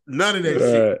shit. None of that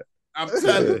shit. I'm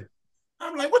telling you.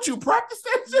 I'm like, what you practice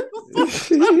that shit?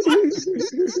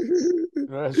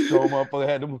 That show motherfucker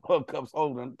had them cups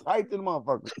holding tight to the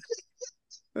motherfucker.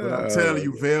 But I'm telling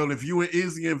you, Val, if you and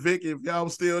Izzy and Vicky, if y'all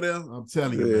was still there, I'm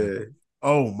telling you, man.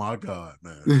 Oh my God,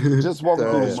 man. Just walking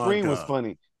through the Oh, my screen was God.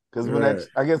 funny. Because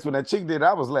when that chick did,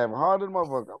 I was laughing harder than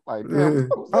motherfucker. I'm like, damn,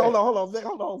 what was that?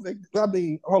 Hold on, Vic. I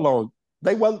mean, hold on.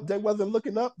 They wasn't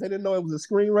looking up. They didn't know it was a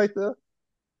screen right there.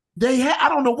 I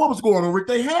don't know what was going on, Rick.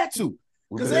 They had to.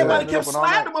 Because everybody kept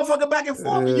sliding the motherfucker back and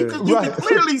forth. And you could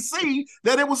clearly see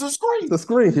that it was a screen. The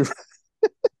screen.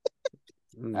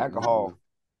 Alcohol.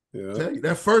 Yeah. Tell you,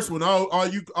 that first one, all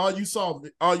you saw,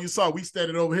 we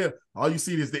standing over here. All you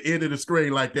see is the end of the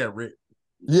screen like that, Rick.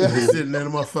 Yeah. He's sitting there, the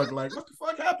motherfucker, like, what the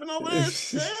fuck happened over there?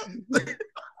 Damn.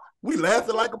 We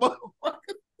laughing like a motherfucker.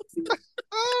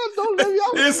 Don't let me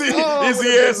out. Izzy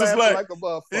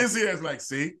answers like,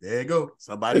 see, there you go.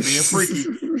 Somebody being freaky.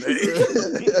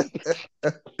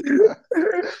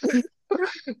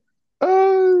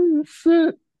 Oh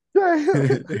shit.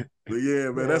 But yeah,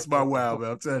 man, that's my wow,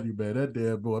 man. I'm telling you, man, that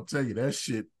damn boy, I'm telling you, that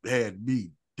shit had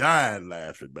me dying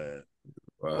laughing, man.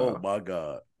 Wow. Oh my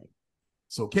God.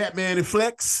 So Catman and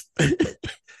Flex,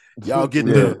 y'all get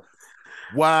the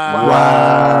wow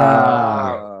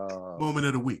moment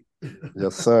of the week.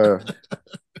 Yes, sir.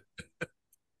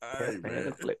 All right,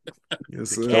 man.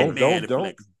 Yes, The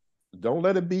sir. Don't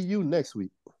let it be you next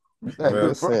week. I'm Well,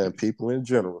 just saying, people in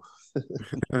general.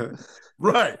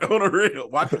 Right, on the real.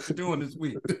 Watch what you're doing this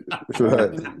week.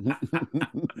 Right.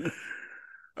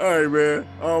 All right, man.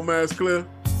 All mask clear.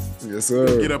 Yes,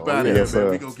 sir. Get up out of here, yes, man.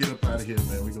 sir. We gonna get up out of here,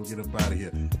 man. We gonna get up out of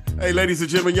here. Hey, ladies and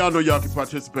gentlemen, y'all know y'all can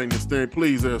participate in this thing.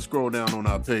 Please scroll down on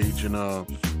our page and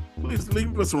please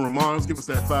leave us some remarks. Give us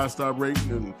that 5-star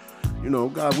rating, and you know,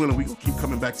 God willing, we gonna keep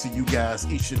coming back to you guys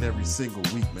each and every single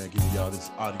week, man. Giving y'all this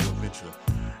audio adventure,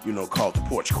 you know, called the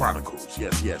Porch Chronicles.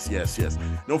 Yes.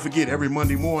 Don't forget, every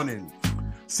Monday morning,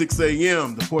 6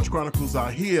 a.m., the Porch Chronicles are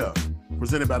here,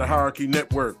 presented by the Hierarchy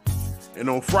Network. And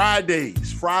on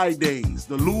Fridays,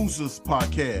 the Losers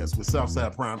Podcast with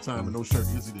Southside Primetime and No Shirt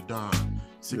Izzy the Don,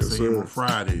 6 a.m. on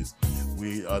Fridays.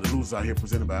 We the Losers are here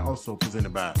presented by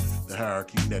the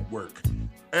Hierarchy Network.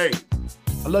 Hey,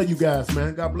 I love you guys,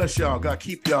 man. God bless y'all. God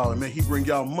keep y'all. And may he bring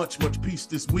y'all much peace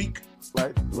this week.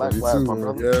 Likewise, my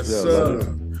brother. Yes,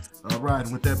 sir. All right,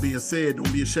 and with that being said,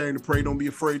 don't be ashamed to pray, don't be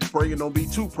afraid to pray, and don't be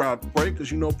too proud to pray,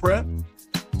 because you know prayer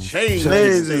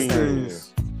changes things.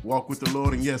 Walk with the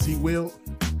Lord, and yes, he will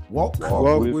walk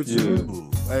with you.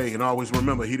 Hey, and always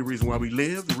remember, he the reason why we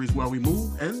live, the reason why we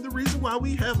move, and the reason why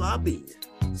we have our being.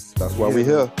 That's why we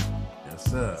here.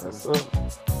 Yes, sir.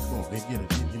 Come on, man, get it.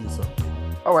 Give me something.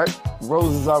 All right,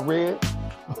 roses are red,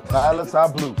 violets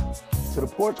are blue. To the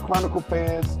Porch Chronicle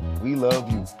fans, we love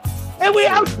you. And we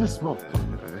out this smoke.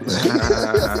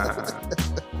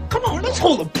 Come on, let's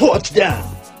hold the porch down.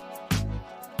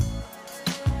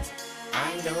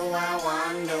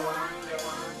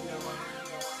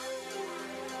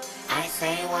 I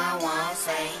say what I want to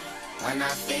say when I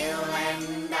feel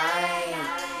and I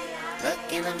look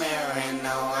in the mirror and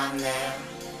know I'm there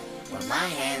with my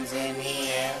hands in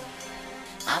the air.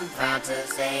 I'm proud to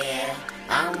say yeah,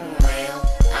 I'm real,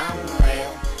 I'm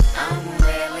real, I'm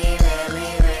really,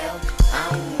 really real.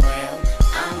 I'm real,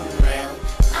 I'm real,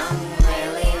 I'm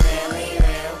really, really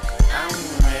real. I'm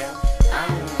real,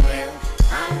 I'm real,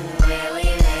 I'm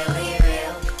really, really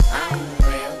real. I'm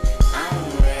real, I'm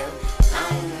real,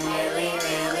 I'm really,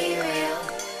 really real.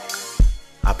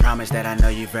 I promise that I know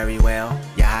you very well.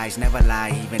 Your eyes never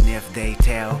lie, even if they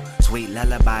tell. Sweet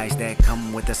lullabies that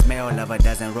come with the smell of a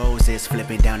dozen roses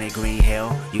flipping down a green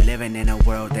hill. You living in a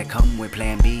world that come with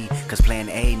plan B, cause plan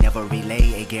A never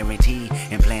relay a guarantee,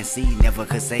 and plan C never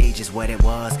could say just what it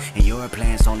was. And your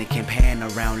plans only can pan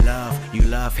around love. You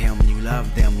love him, you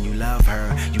love them, you love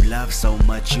her. You love so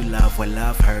much, you love what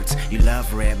love hurts. You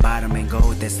love red bottom and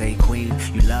gold that say queen.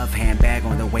 You love handbag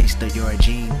on the waist of your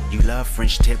jean. You love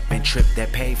French tip and trip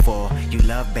that pay for. You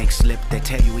love bank slip that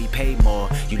tell you he paid more.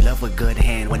 You love a good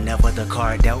hand whenever the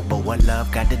card dealt, but what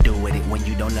love got to do with it when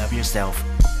you don't love yourself?